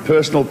honor and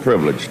personal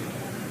privilege,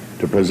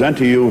 to present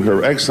to you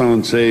Her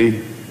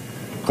Excellency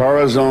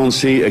Corazon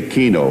C.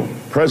 Aquino,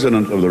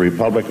 President of the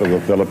Republic of the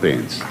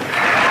Philippines.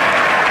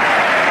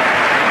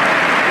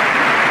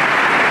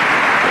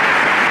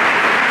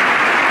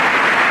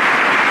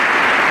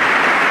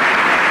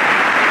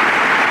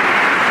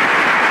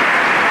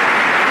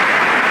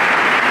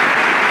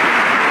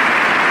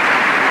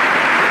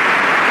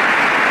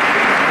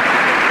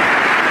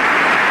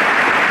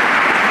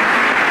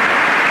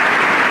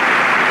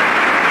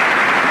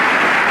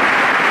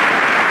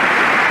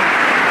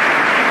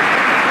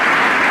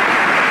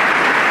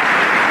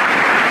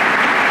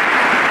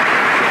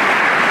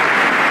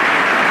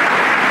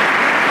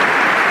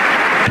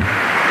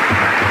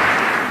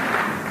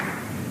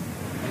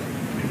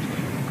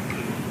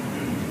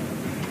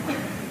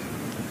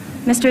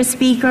 Mr.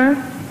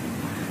 Speaker,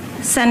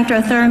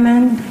 Senator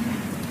Thurmond,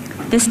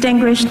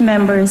 distinguished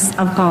members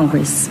of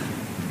Congress.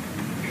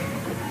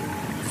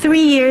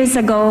 3 years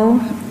ago,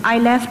 I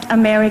left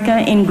America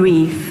in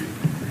grief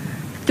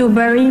to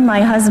bury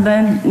my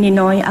husband,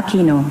 Ninoy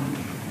Aquino.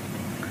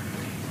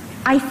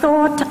 I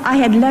thought I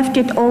had left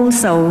it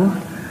also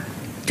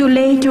to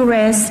lay to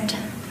rest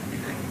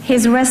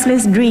his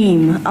restless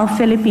dream of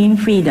Philippine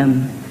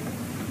freedom.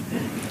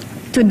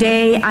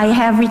 Today, I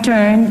have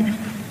returned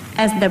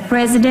as the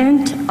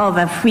President of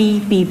a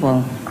free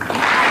people.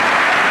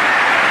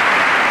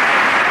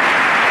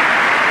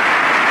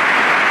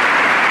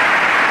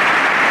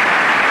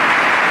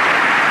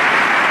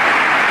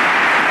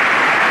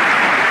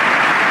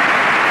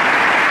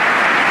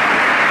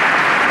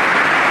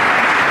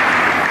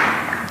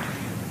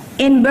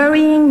 In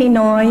burying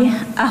Ninoy,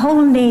 a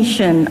whole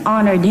nation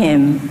honored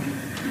him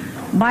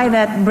by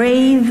that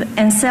brave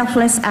and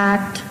selfless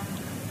act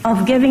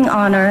of giving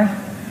honor.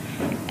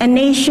 A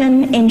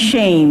nation in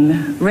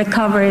shame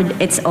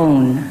recovered its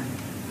own.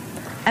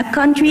 A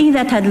country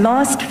that had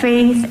lost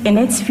faith in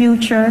its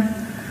future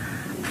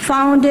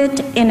found it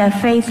in a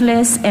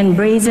faithless and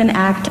brazen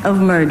act of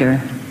murder.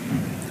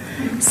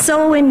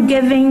 So in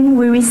giving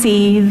we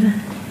receive,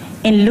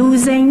 in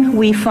losing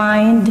we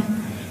find,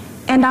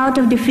 and out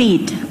of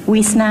defeat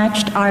we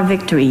snatched our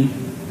victory.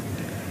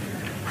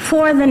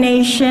 For the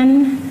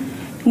nation,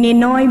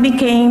 Ninoy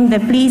became the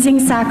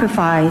pleasing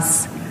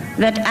sacrifice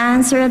that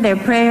answered their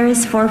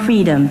prayers for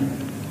freedom.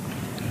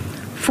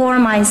 For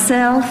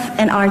myself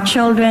and our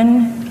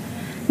children,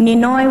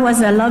 Ninoy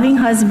was a loving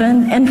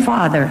husband and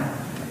father.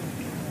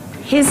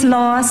 His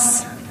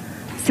loss,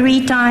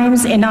 3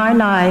 times in our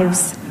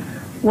lives,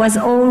 was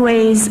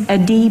always a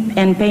deep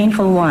and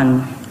painful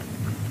one.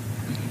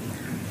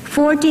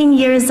 14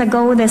 years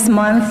ago this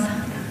month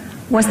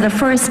was the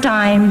first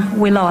time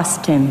we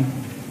lost him.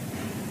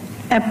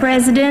 A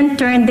president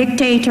turned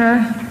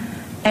dictator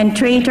and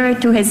traitor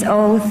to his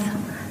oath,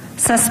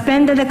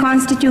 suspended the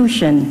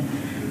Constitution,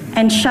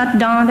 and shut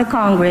down the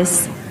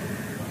Congress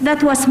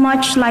that was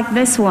much like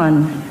this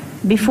one,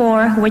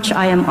 before which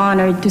I am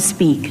honored to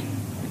speak.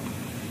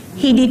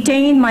 He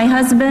detained my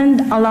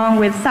husband along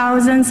with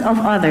thousands of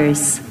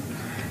others,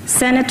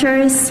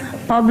 senators,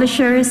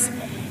 publishers,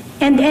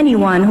 and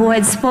anyone who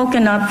had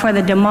spoken up for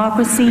the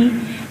democracy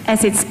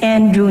as its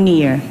end drew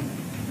near.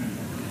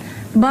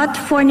 But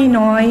for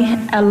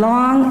Ninoy, a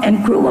long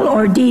and cruel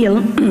ordeal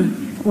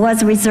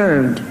was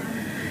reserved.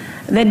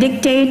 The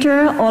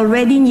dictator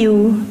already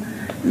knew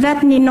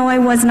that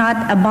Ninoy was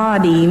not a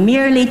body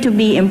merely to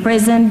be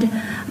imprisoned,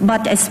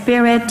 but a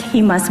spirit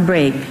he must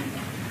break.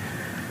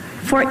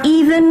 For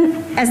even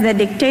as the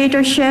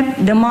dictatorship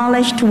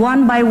demolished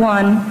one by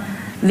one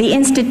the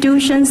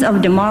institutions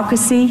of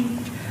democracy,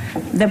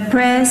 the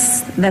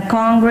press, the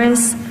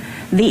Congress,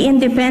 the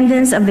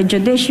independence of the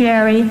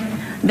judiciary,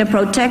 the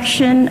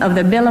protection of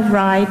the Bill of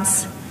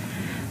Rights,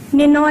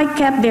 Ninoy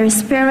kept their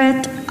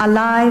spirit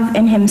alive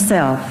in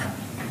himself.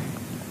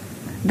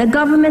 The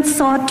government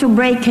sought to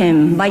break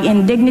him by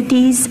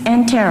indignities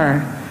and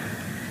terror.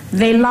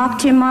 They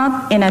locked him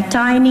up in a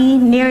tiny,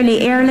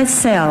 nearly airless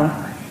cell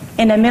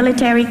in a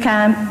military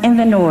camp in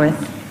the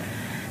north.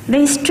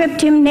 They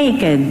stripped him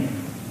naked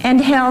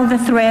and held the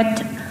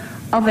threat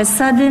of a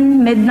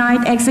sudden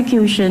midnight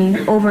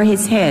execution over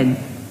his head.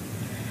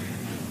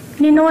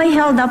 Ninoy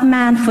held up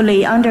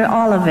manfully under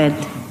all of it.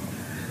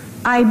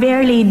 I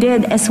barely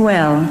did as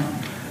well.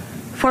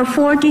 For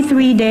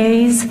 43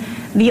 days,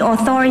 the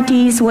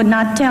authorities would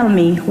not tell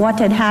me what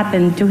had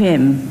happened to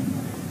him.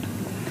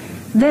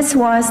 This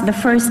was the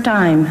first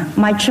time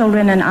my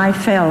children and I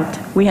felt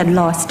we had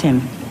lost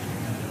him.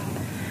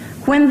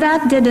 When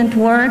that didn't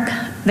work,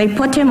 they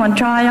put him on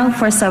trial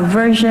for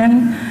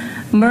subversion,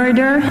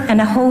 murder, and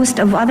a host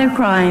of other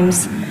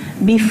crimes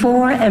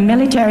before a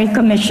military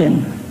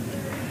commission.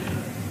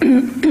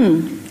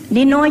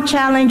 Ninoy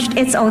challenged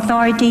its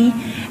authority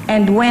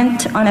and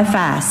went on a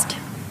fast.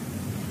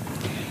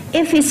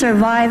 If he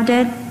survived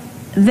it,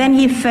 then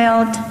he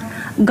felt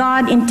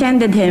God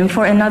intended him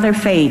for another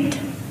fate.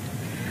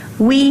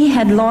 We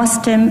had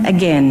lost him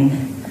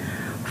again,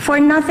 for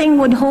nothing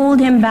would hold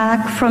him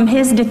back from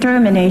his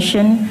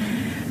determination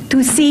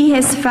to see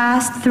his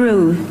fast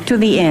through to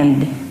the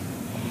end.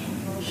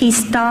 He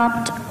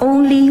stopped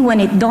only when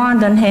it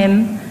dawned on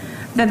him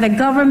that the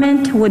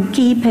government would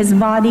keep his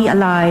body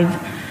alive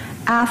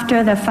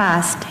after the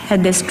fast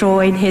had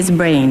destroyed his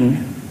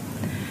brain.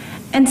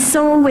 And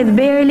so, with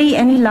barely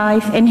any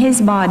life in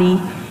his body,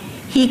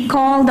 he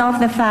called off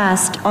the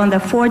fast on the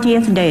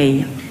 40th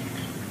day.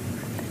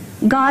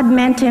 God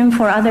meant him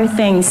for other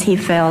things, he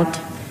felt.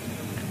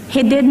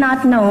 He did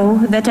not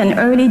know that an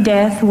early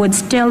death would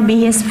still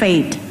be his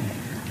fate,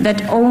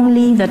 that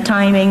only the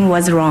timing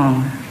was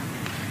wrong.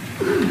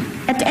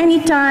 At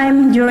any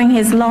time during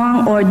his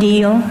long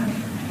ordeal,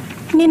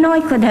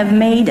 Ninoy could have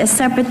made a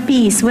separate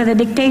peace with the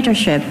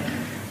dictatorship,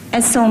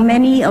 as so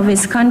many of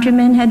his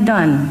countrymen had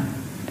done.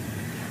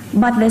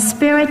 But the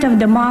spirit of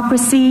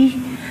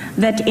democracy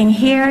that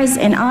inheres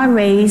in our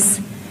race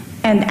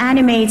and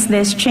animates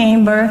this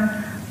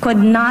chamber could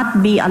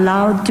not be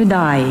allowed to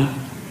die.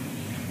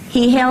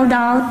 He held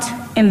out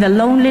in the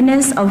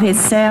loneliness of his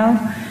cell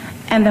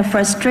and the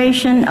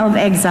frustration of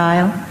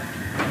exile,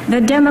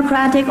 the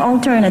democratic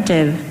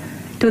alternative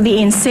to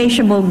the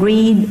insatiable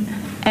greed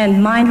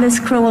and mindless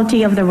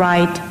cruelty of the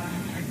right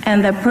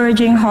and the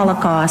purging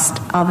holocaust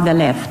of the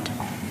left.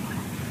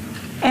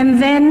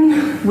 And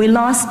then we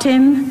lost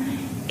him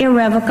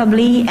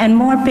irrevocably and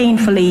more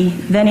painfully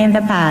than in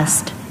the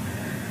past.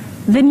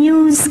 The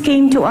news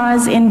came to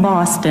us in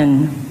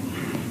Boston.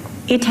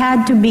 It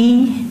had to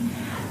be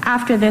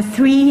after the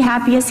 3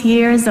 happiest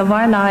years of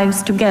our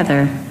lives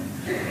together.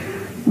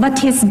 But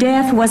his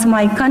death was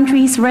my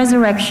country's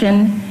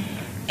resurrection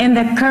in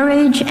the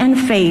courage and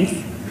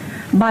faith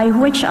by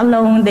which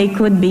alone they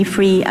could be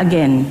free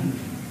again.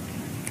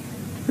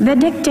 The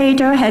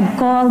dictator had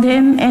called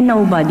him a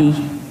nobody,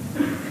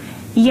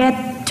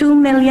 yet 2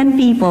 million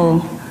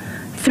people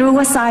threw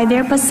aside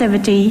their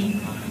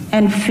passivity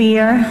and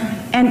fear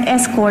and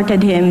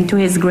escorted him to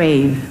his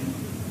grave.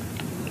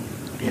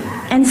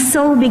 And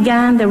so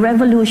began the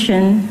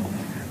revolution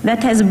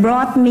that has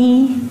brought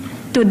me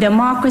to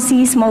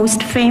democracy's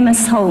most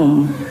famous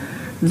home,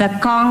 the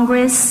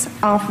Congress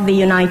of the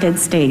United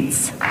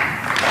States.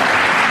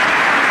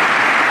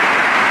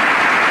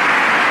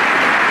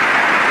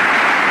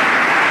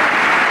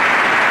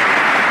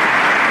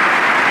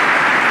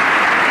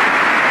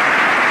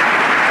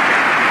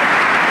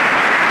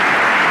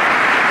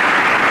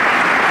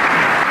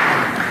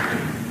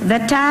 The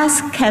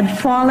task had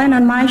fallen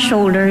on my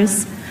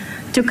shoulders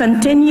to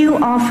continue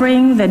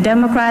offering the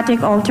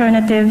democratic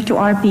alternative to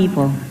our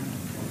people.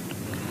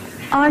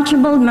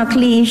 Archibald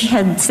MacLeish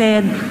had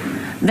said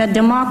that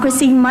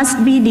democracy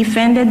must be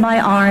defended by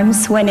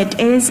arms when it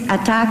is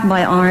attacked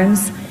by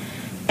arms,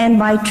 and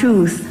by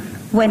truth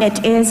when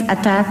it is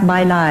attacked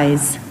by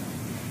lies.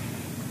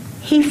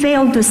 He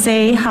failed to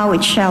say how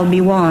it shall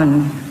be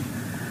won.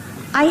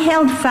 I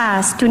held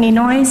fast to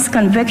Ninoy's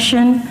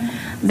conviction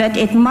that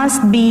it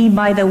must be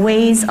by the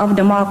ways of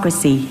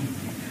democracy.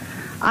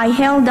 I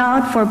held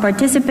out for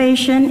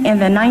participation in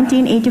the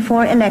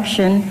 1984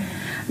 election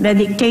the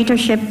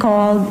dictatorship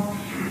called,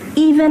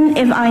 even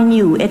if I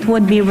knew it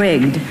would be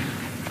rigged.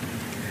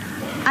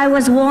 I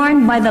was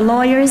warned by the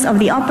lawyers of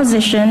the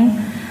opposition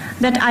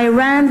that I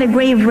ran the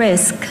grave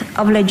risk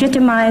of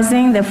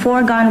legitimizing the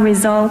foregone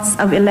results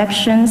of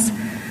elections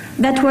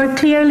that were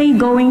clearly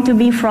going to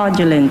be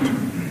fraudulent.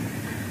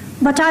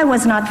 But I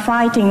was not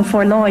fighting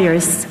for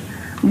lawyers,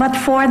 but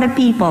for the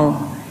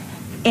people,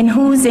 in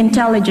whose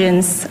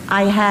intelligence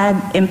I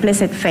had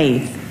implicit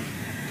faith.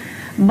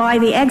 By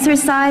the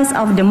exercise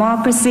of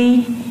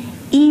democracy,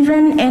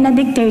 even in a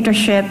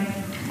dictatorship,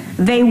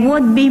 they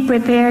would be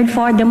prepared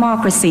for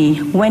democracy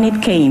when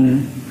it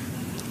came.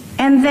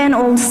 And then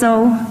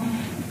also,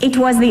 it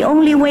was the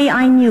only way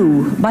I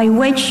knew by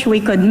which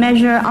we could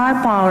measure our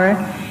power,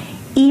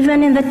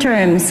 even in the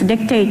terms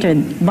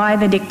dictated by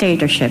the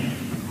dictatorship.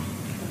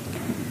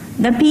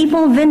 The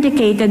people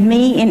vindicated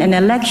me in an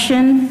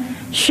election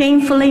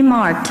shamefully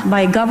marked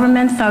by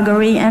government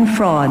thuggery and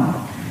fraud.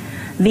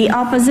 The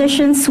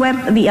opposition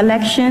swept the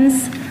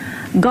elections,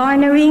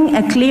 garnering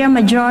a clear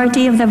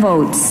majority of the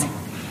votes,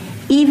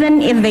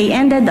 even if they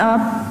ended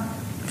up,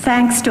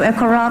 thanks to a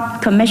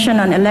corrupt Commission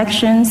on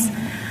Elections,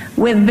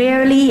 with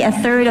barely a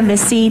third of the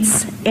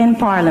seats in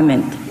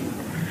Parliament.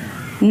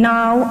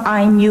 Now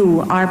I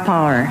knew our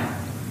power.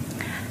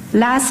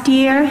 Last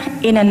year,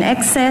 in an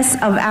excess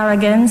of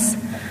arrogance,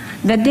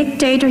 the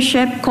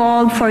dictatorship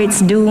called for its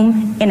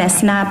doom in a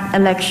snap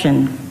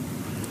election.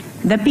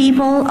 The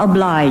people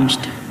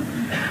obliged.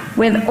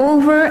 With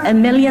over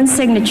 1 million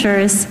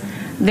signatures,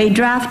 they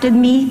drafted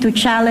me to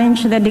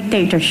challenge the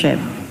dictatorship,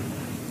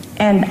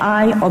 and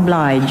I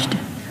obliged.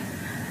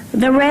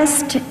 The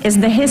rest is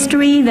the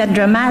history that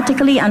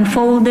dramatically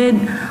unfolded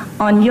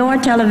on your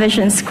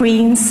television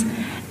screens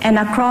and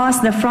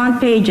across the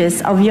front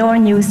pages of your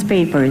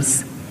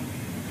newspapers.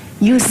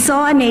 You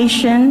saw a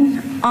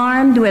nation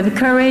armed with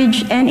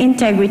courage and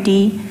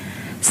integrity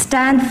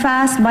stand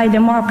fast by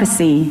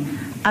democracy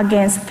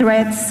against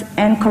threats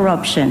and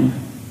corruption.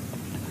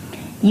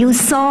 You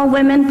saw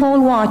women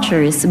poll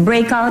watchers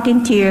break out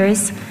in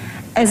tears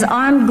as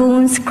armed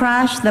goons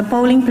crashed the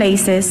polling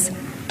places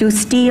to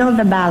steal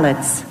the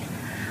ballots.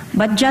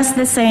 But just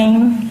the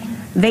same,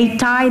 they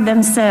tied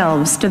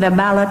themselves to the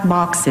ballot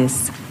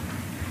boxes.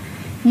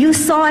 You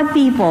saw a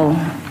people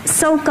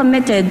so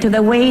committed to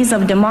the ways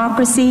of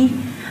democracy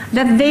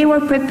that they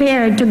were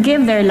prepared to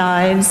give their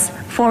lives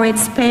for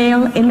its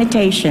pale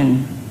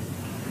imitation.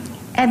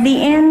 At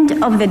the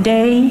end of the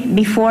day,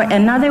 before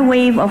another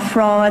wave of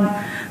fraud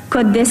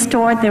could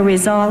distort the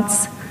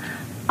results,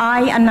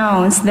 I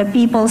announced the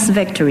people's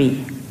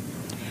victory.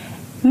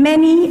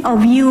 Many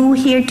of you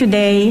here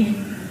today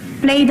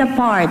played a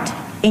part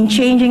in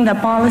changing the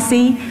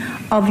policy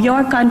of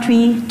your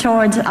country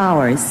towards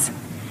ours.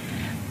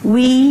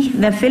 We,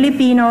 the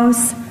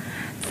Filipinos,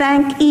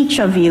 thank each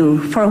of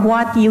you for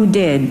what you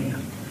did,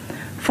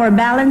 for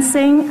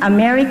balancing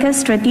America's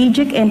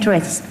strategic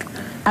interests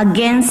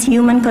against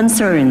human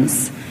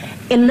concerns,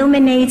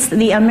 illuminates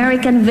the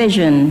American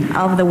vision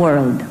of the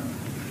world.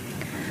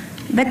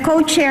 The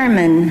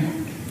co-chairman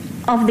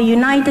of the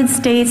United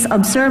States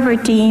Observer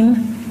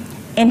Team,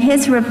 in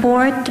his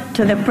report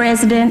to the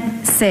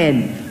President,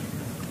 said,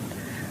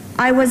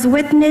 "I was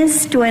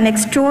witness to an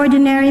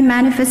extraordinary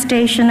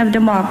manifestation of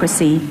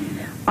democracy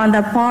on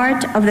the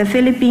part of the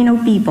Filipino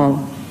people.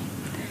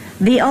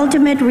 The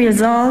ultimate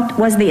result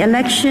was the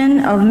election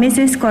of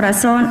Mrs.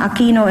 Corazon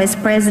Aquino as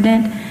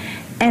President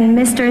and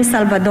Mr.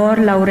 Salvador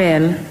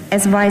Laurel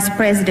as Vice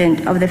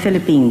President of the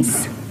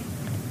Philippines.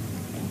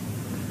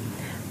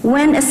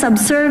 When a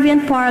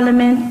subservient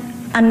parliament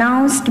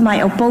announced my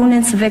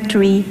opponent's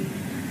victory,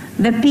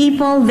 the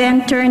people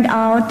then turned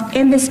out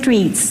in the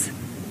streets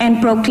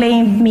and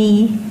proclaimed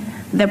me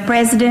the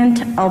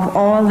President of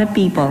all the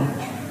people.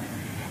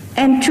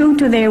 And true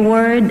to their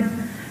word,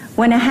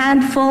 when a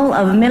handful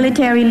of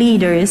military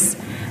leaders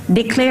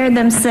declared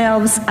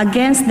themselves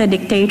against the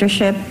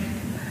dictatorship,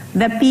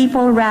 the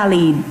people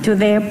rallied to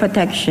their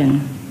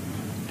protection.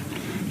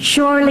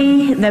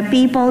 Surely the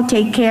people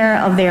take care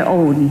of their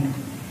own.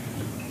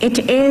 It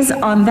is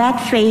on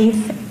that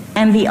faith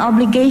and the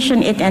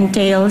obligation it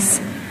entails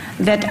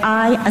that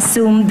I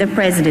assumed the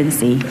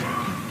presidency.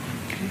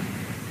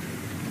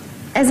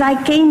 As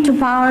I came to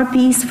power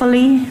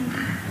peacefully,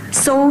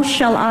 so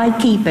shall I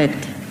keep it.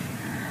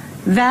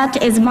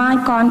 That is my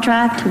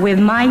contract with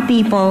my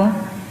people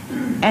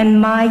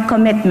and my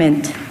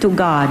commitment to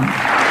God."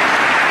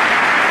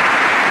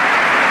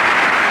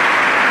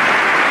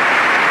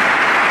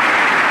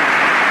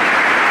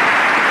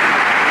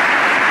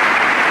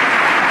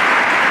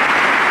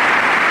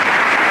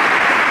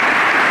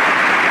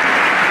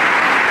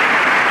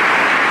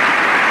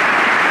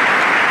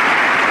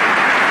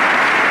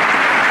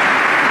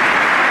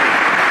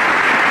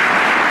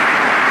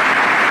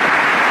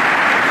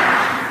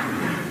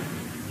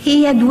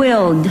 He had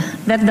willed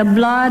that the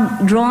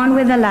blood drawn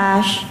with the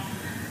lash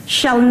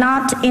shall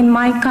not in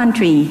my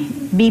country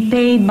be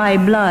paid by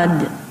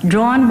blood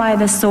drawn by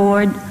the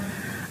sword,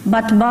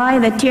 but by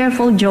the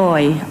tearful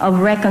joy of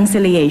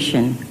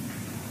reconciliation.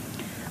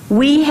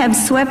 We have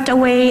swept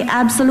away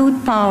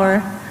absolute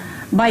power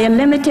by a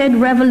limited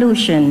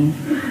revolution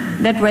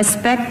that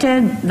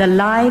respected the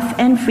life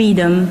and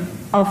freedom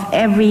of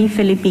every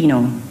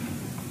Filipino.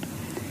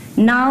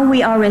 Now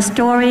we are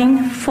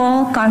restoring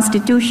full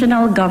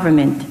constitutional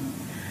government.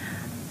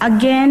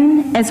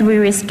 Again, as we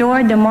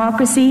restore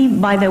democracy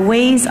by the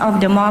ways of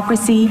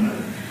democracy,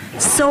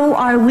 so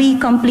are we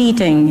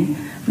completing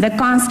the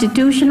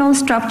constitutional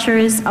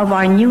structures of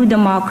our new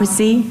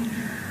democracy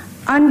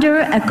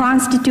under a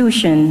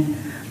constitution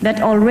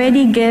that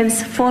already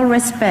gives full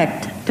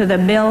respect to the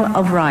Bill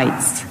of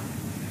Rights.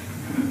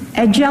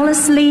 A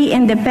jealously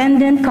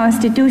independent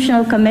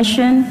constitutional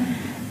commission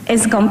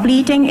is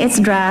completing its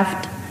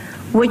draft,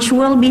 which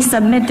will be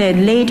submitted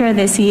later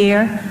this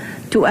year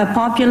to a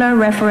popular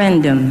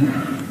referendum.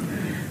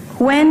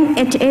 When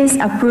it is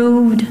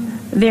approved,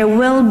 there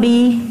will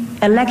be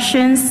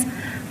elections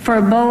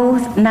for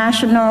both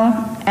national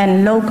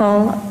and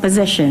local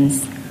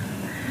positions.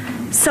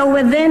 So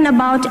within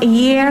about a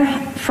year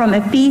from a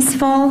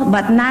peaceful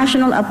but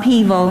national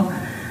upheaval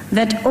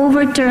that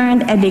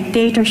overturned a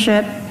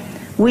dictatorship,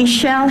 we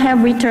shall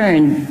have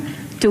returned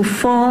to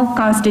full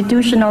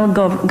constitutional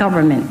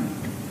government.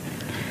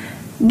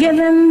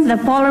 Given the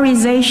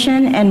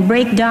polarization and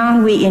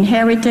breakdown we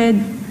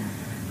inherited,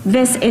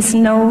 this is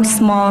no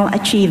small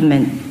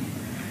achievement.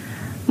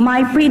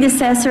 My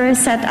predecessor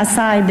set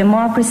aside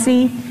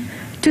democracy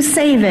to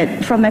save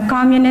it from a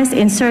communist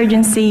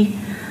insurgency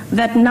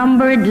that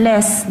numbered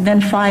less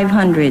than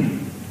 500.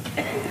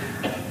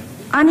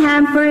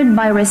 Unhampered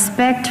by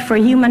respect for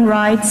human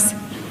rights,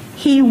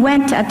 he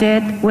went at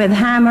it with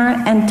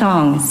hammer and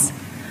tongs.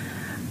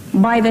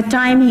 By the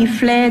time he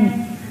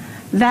fled,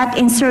 that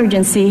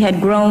insurgency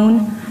had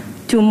grown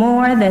to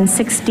more than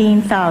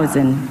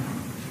 16,000.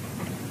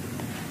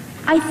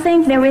 I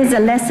think there is a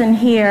lesson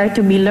here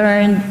to be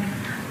learned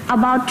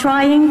about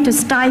trying to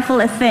stifle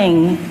a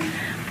thing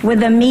with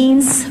the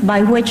means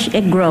by which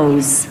it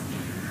grows.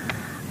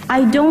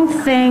 I don't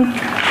think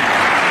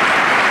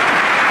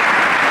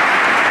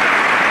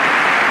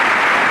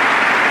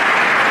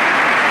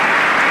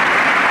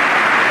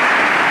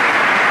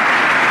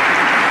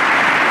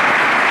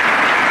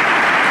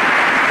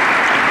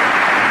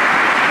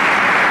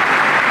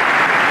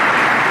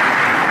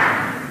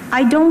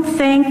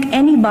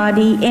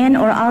anybody in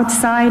or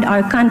outside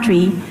our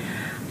country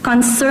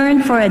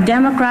concerned for a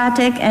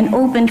democratic and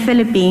open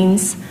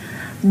Philippines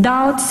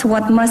doubts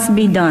what must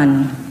be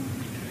done.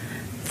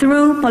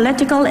 Through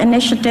political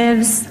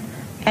initiatives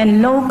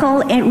and local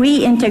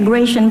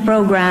reintegration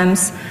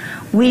programs,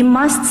 we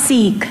must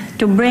seek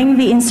to bring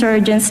the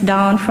insurgents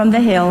down from the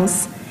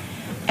hills,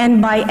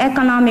 and by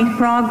economic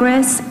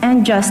progress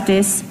and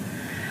justice,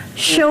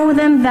 show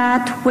them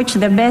that which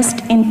the best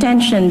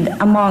intentioned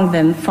among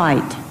them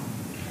fight.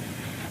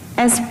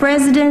 As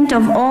president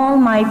of all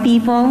my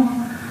people,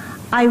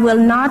 I will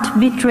not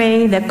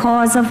betray the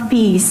cause of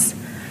peace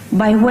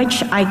by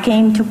which I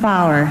came to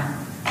power.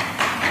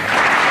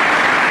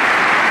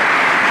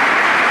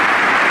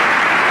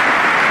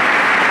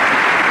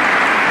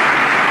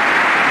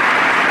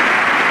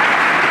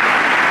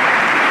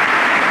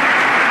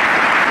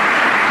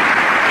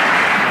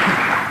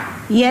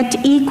 Yet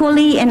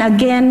equally and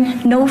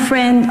again, no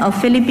friend of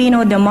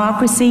Filipino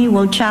democracy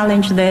will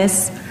challenge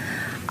this.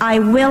 I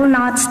will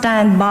not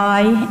stand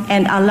by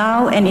and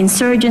allow an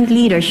insurgent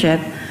leadership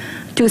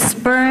to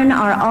spurn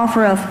our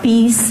offer of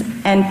peace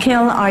and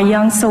kill our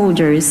young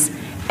soldiers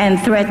and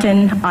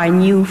threaten our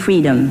new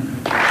freedom.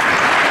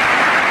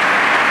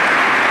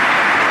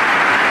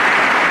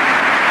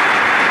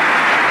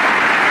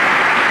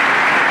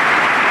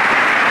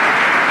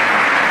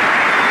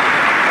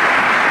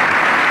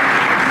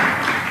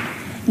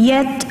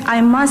 Yet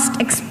I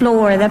must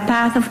explore the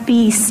path of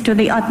peace to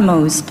the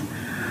utmost,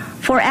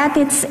 for at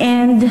its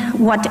end,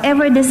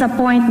 whatever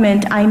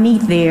disappointment I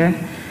meet there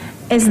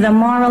is the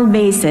moral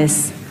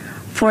basis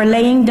for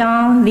laying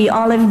down the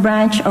olive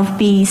branch of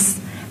peace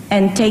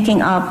and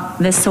taking up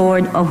the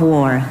sword of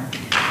war.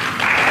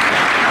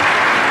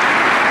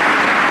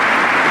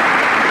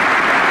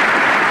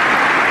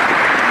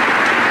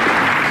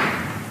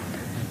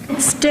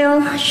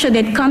 Still, should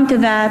it come to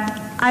that,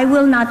 I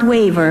will not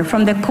waver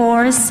from the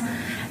course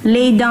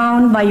laid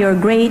down by your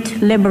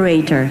great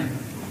liberator.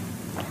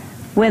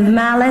 With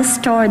malice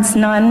towards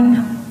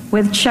none,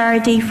 with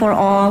charity for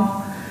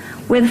all,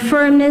 with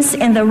firmness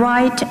in the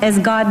right as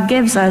God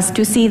gives us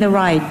to see the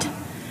right,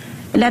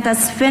 let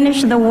us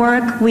finish the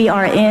work we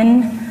are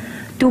in,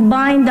 to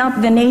bind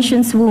up the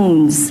nation's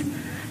wounds,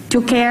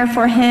 to care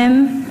for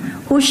him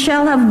who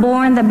shall have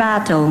borne the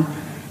battle,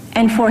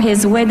 and for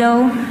his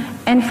widow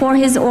and for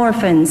his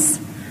orphans,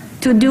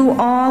 to do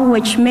all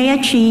which may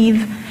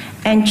achieve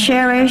and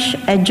cherish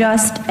a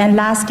just and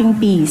lasting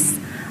peace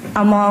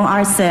among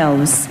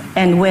ourselves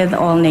and with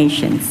all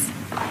nations.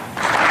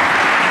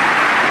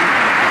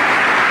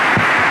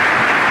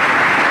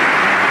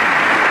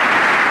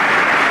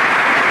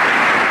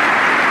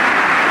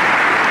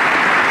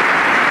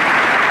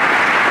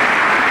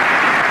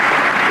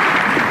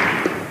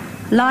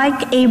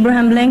 Like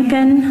Abraham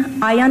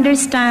Lincoln, I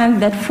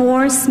understand that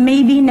force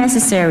may be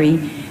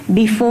necessary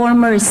before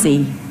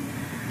mercy.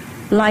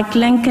 Like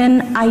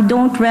Lincoln, I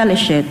don't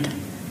relish it.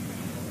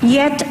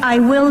 Yet I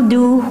will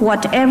do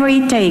whatever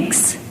it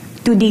takes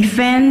to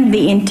defend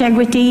the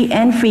integrity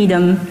and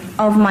freedom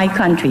of my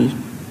country.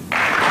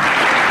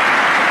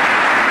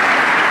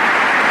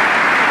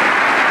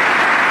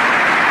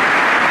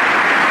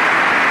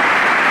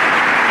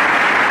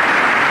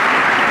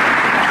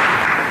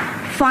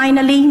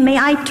 Finally, may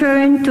I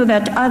turn to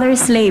that other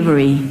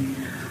slavery,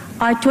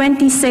 our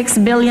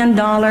 $26 billion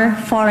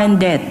foreign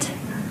debt.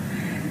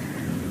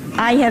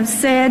 I have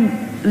said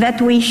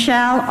that we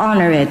shall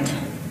honor it.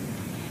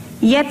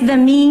 Yet the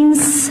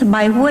means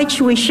by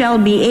which we shall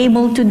be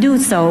able to do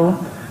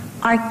so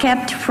are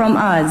kept from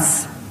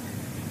us.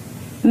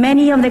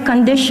 Many of the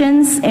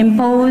conditions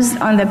imposed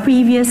on the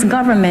previous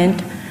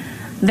government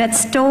that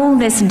stole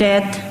this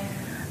debt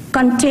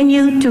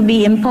continue to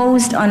be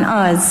imposed on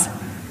us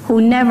who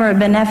never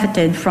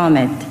benefited from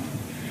it.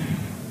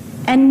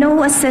 And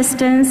no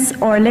assistance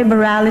or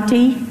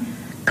liberality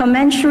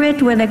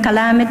commensurate with the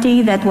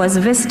calamity that was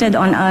visited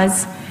on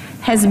us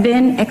has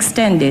been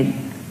extended.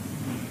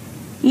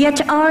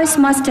 Yet ours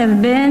must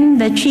have been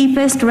the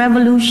cheapest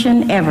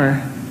revolution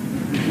ever.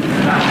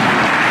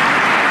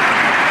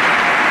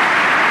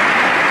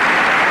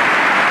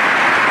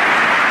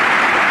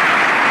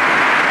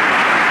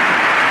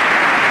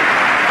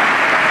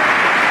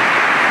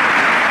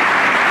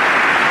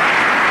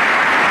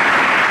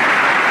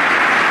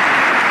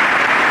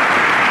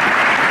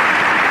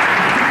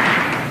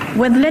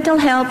 With little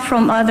help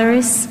from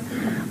others,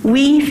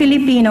 we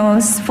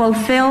Filipinos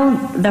fulfilled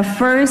the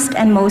first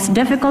and most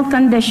difficult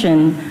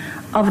condition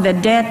of the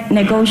debt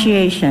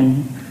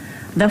negotiation,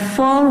 the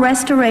full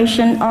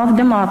restoration of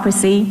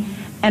democracy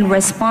and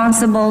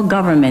responsible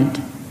government.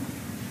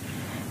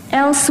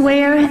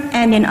 Elsewhere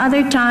and in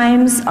other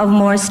times of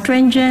more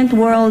stringent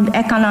world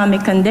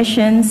economic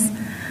conditions,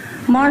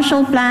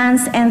 Marshall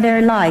Plans and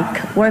their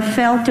like were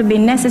felt to be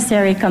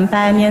necessary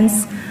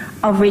companions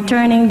of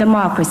returning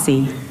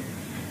democracy.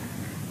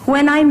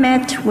 When I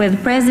met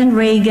with President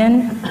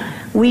Reagan,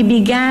 we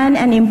began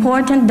an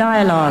important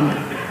dialogue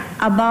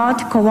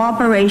about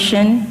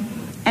cooperation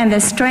and the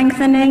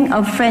strengthening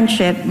of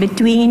friendship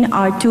between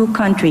our two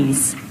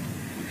countries.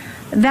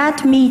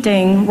 That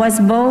meeting was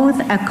both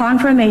a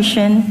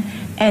confirmation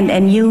and a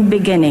new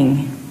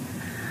beginning.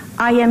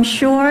 I am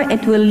sure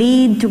it will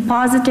lead to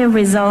positive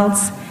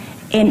results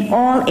in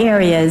all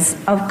areas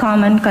of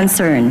common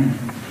concern.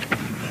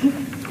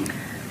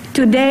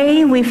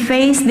 Today, we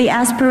face the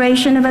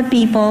aspiration of a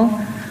people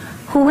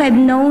who had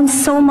known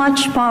so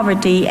much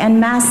poverty and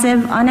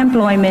massive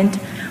unemployment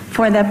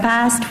for the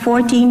past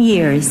 14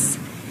 years,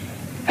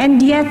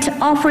 and yet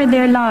offer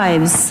their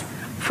lives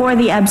for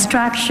the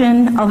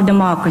abstraction of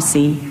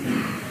democracy.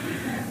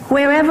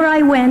 Wherever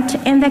I went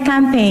in the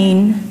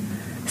campaign,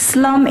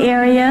 slum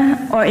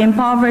area or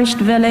impoverished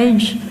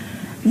village,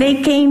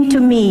 they came to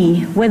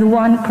me with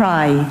one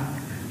cry: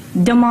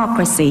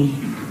 democracy.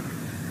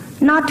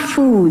 Not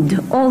food,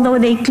 although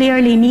they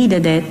clearly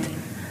needed it,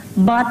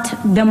 but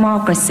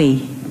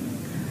democracy.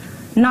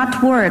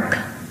 Not work,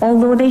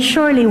 although they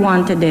surely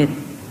wanted it,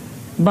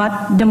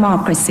 but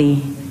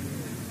democracy.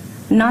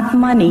 Not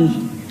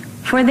money,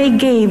 for they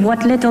gave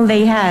what little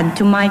they had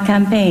to my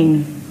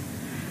campaign.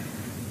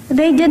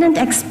 They didn't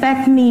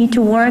expect me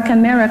to work a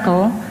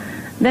miracle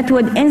that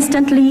would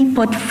instantly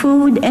put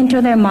food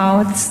into their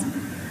mouths,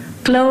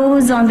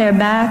 clothes on their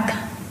back,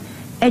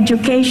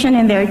 education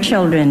in their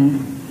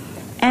children,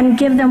 and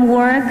give them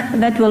work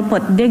that will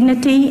put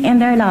dignity in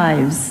their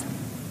lives.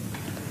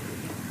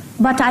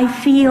 But I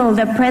feel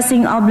the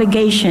pressing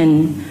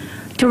obligation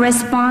to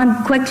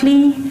respond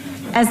quickly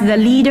as the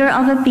leader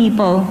of a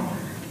people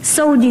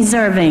so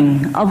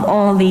deserving of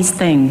all these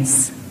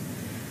things.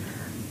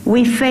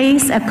 We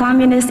face a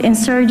communist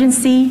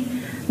insurgency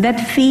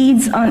that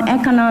feeds on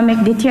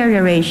economic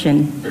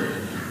deterioration,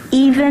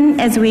 even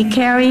as we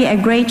carry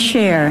a great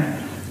share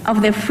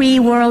of the free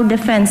world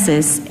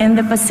defenses in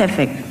the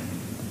Pacific.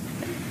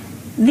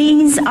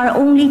 These are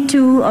only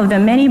two of the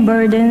many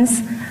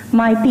burdens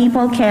my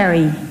people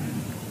carry,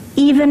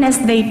 even as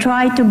they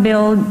try to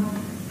build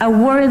a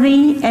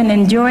worthy and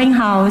enduring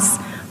house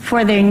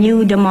for their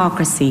new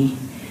democracy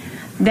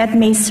that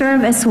may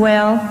serve as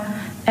well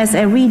as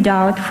a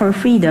redoubt for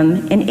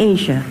freedom in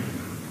Asia.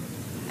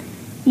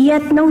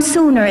 Yet no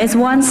sooner is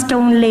one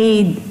stone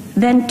laid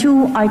than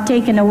two are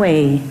taken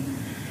away.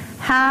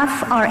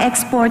 Half our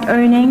export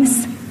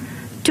earnings,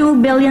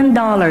 $2 billion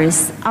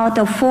out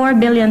of $4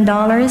 billion,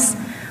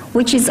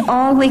 which is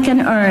all we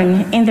can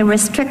earn in the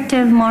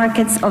restrictive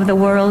markets of the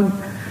world,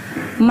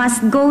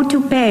 must go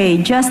to pay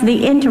just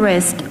the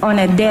interest on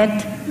a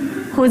debt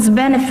whose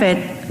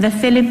benefit the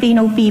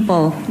Filipino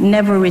people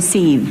never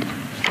received.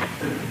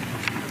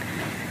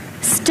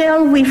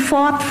 Still, we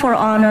fought for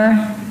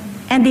honor,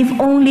 and if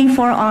only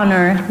for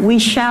honor, we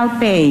shall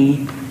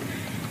pay.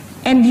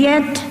 And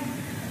yet,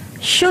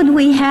 should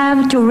we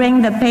have to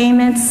wring the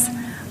payments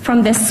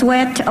from the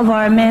sweat of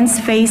our men's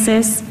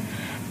faces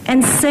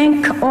and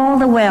sink all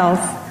the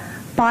wealth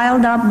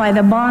piled up by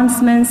the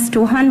bondsman's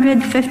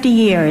 250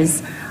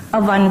 years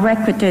of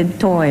unrequited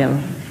toil?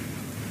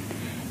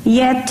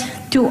 Yet,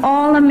 to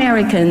all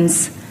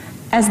Americans,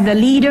 as the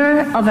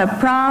leader of a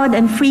proud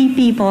and free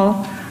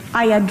people,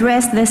 I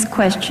address this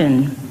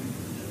question: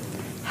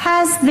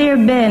 has there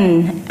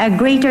been a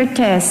greater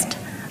test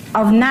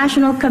of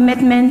national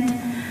commitment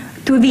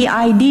to the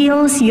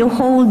ideals you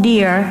hold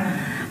dear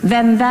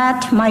than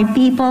that my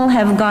people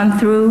have gone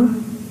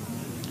through?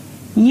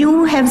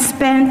 You have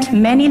spent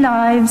many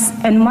lives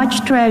and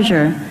much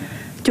treasure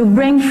to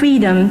bring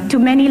freedom to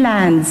many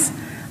lands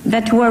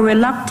that were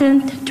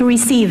reluctant to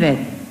receive it.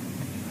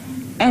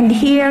 And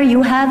here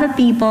you have a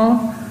people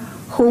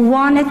who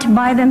want it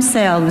by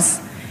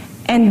themselves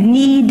and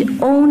need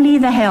only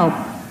the help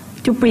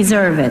to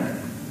preserve it.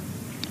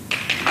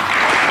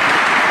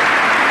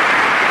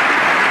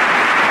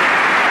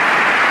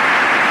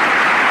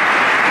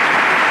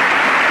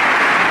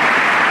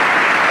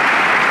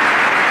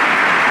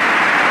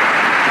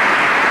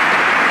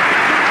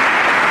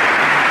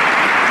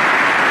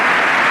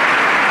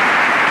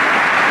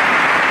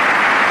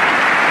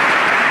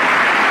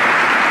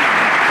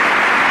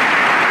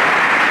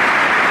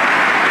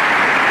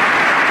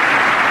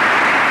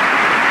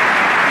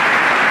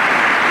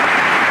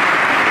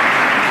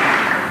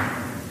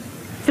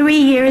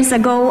 Years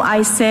ago,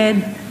 I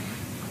said,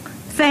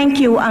 "Thank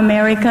you,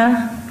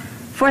 America,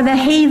 for the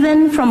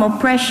haven from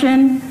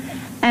oppression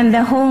and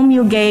the home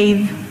you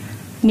gave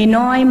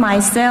Ninoy,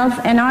 myself,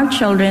 and our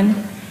children,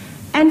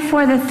 and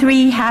for the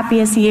 3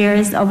 happiest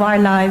years of our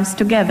lives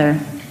together."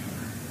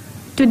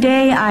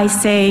 Today I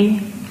say,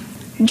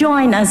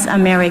 join us,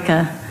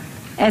 America,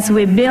 as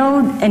we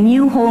build a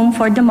new home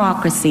for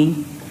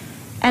democracy,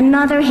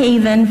 another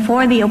haven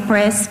for the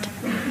oppressed,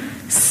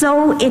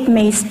 so it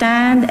may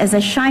stand as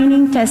a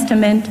shining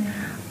testament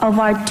of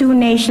our two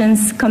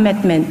nations'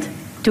 commitment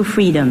to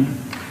freedom.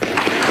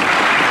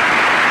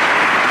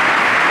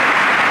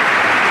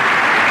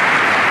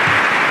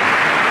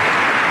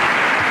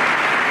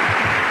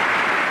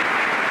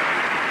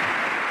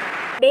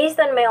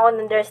 Based on my own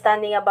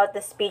understanding about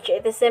the speech,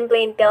 it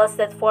simply entails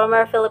that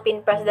former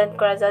Philippine President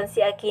Corazon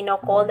Aquino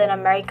called on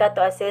America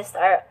to assist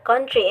our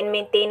country in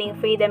maintaining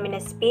freedom in a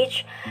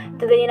speech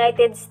to the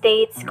United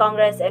States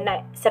Congress in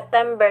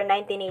September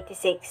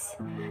 1986.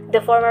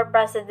 The former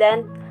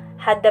president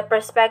had the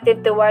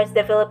perspective towards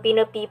the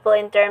Filipino people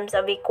in terms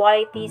of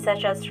equality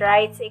such as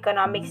rights,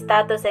 economic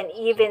status, and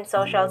even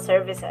social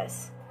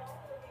services.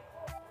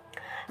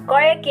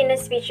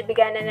 Aquino's speech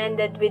began and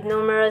ended with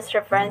numerous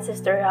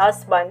references to her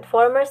husband,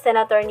 former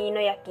Senator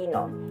Ninoy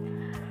Aquino,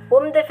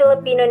 whom the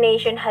Filipino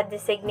nation had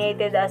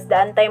designated as the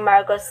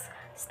anti-Marcos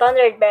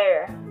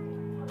standard-bearer.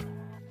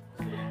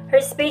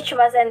 Her speech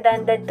was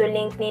intended to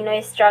link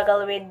Ninoy's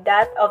struggle with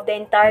that of the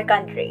entire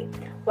country,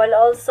 while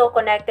also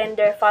connecting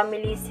their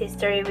family's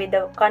history with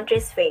the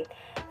country's fate.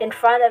 In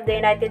front of the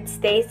United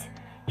States,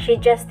 she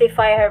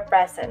justified her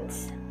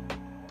presence.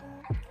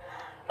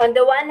 On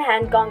the one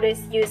hand,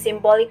 Congress used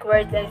symbolic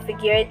words and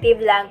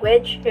figurative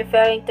language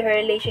referring to her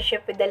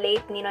relationship with the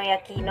late Ninoy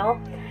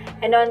Aquino,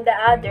 and on the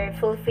other,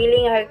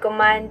 fulfilling her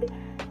command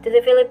to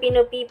the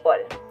Filipino people.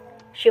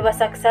 She was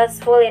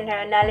successful in her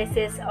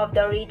analysis of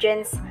the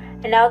origins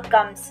and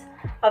outcomes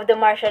of the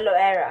martial law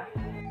era.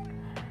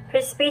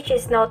 Her speech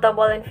is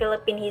notable in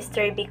Philippine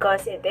history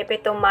because it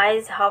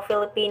epitomized how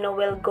Filipino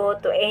will go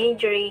to any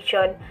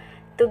duration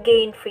to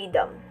gain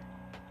freedom.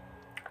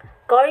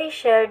 Cory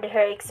shared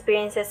her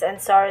experiences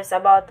and sorrows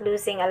about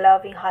losing a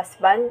loving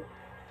husband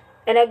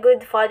and a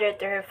good father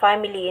to her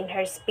family in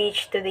her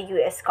speech to the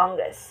U.S.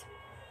 Congress.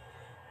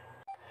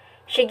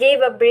 She gave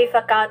a brief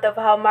account of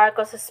how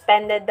Marcos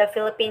suspended the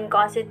Philippine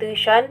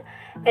Constitution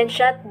and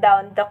shut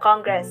down the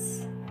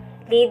Congress,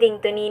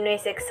 leading to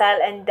Ninoy's exile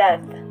and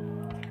death,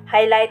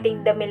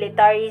 highlighting the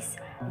military's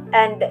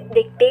and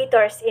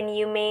dictators'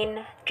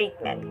 inhumane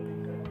treatment.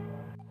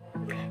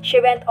 She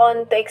went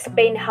on to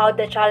explain how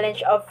the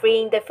challenge of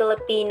freeing the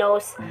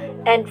Filipinos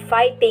and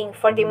fighting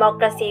for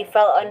democracy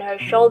fell on her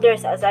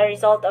shoulders as a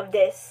result of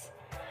this.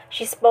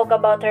 She spoke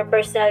about her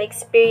personal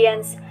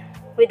experience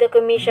with the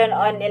Commission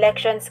on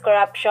Elections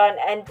Corruption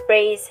and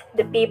praised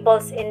the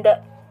people's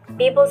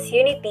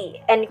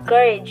unity and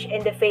courage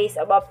in the face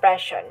of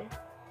oppression.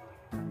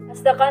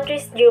 As the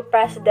country's new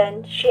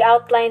president, she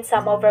outlined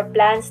some of her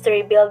plans to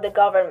rebuild the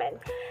government,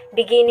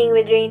 beginning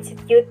with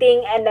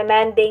reinstituting and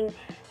amending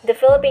the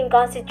Philippine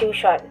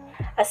Constitution,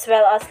 as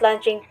well as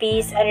launching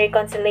peace and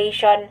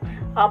reconciliation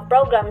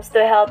programs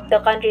to help the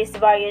country's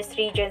various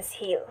regions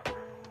heal.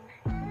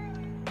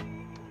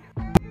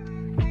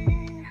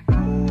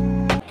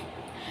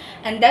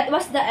 And that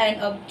was the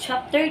end of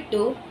Chapter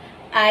 2.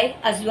 I,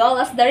 as well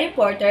as the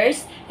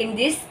reporters in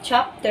this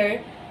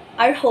chapter,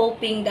 are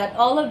hoping that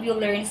all of you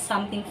learned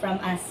something from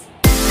us.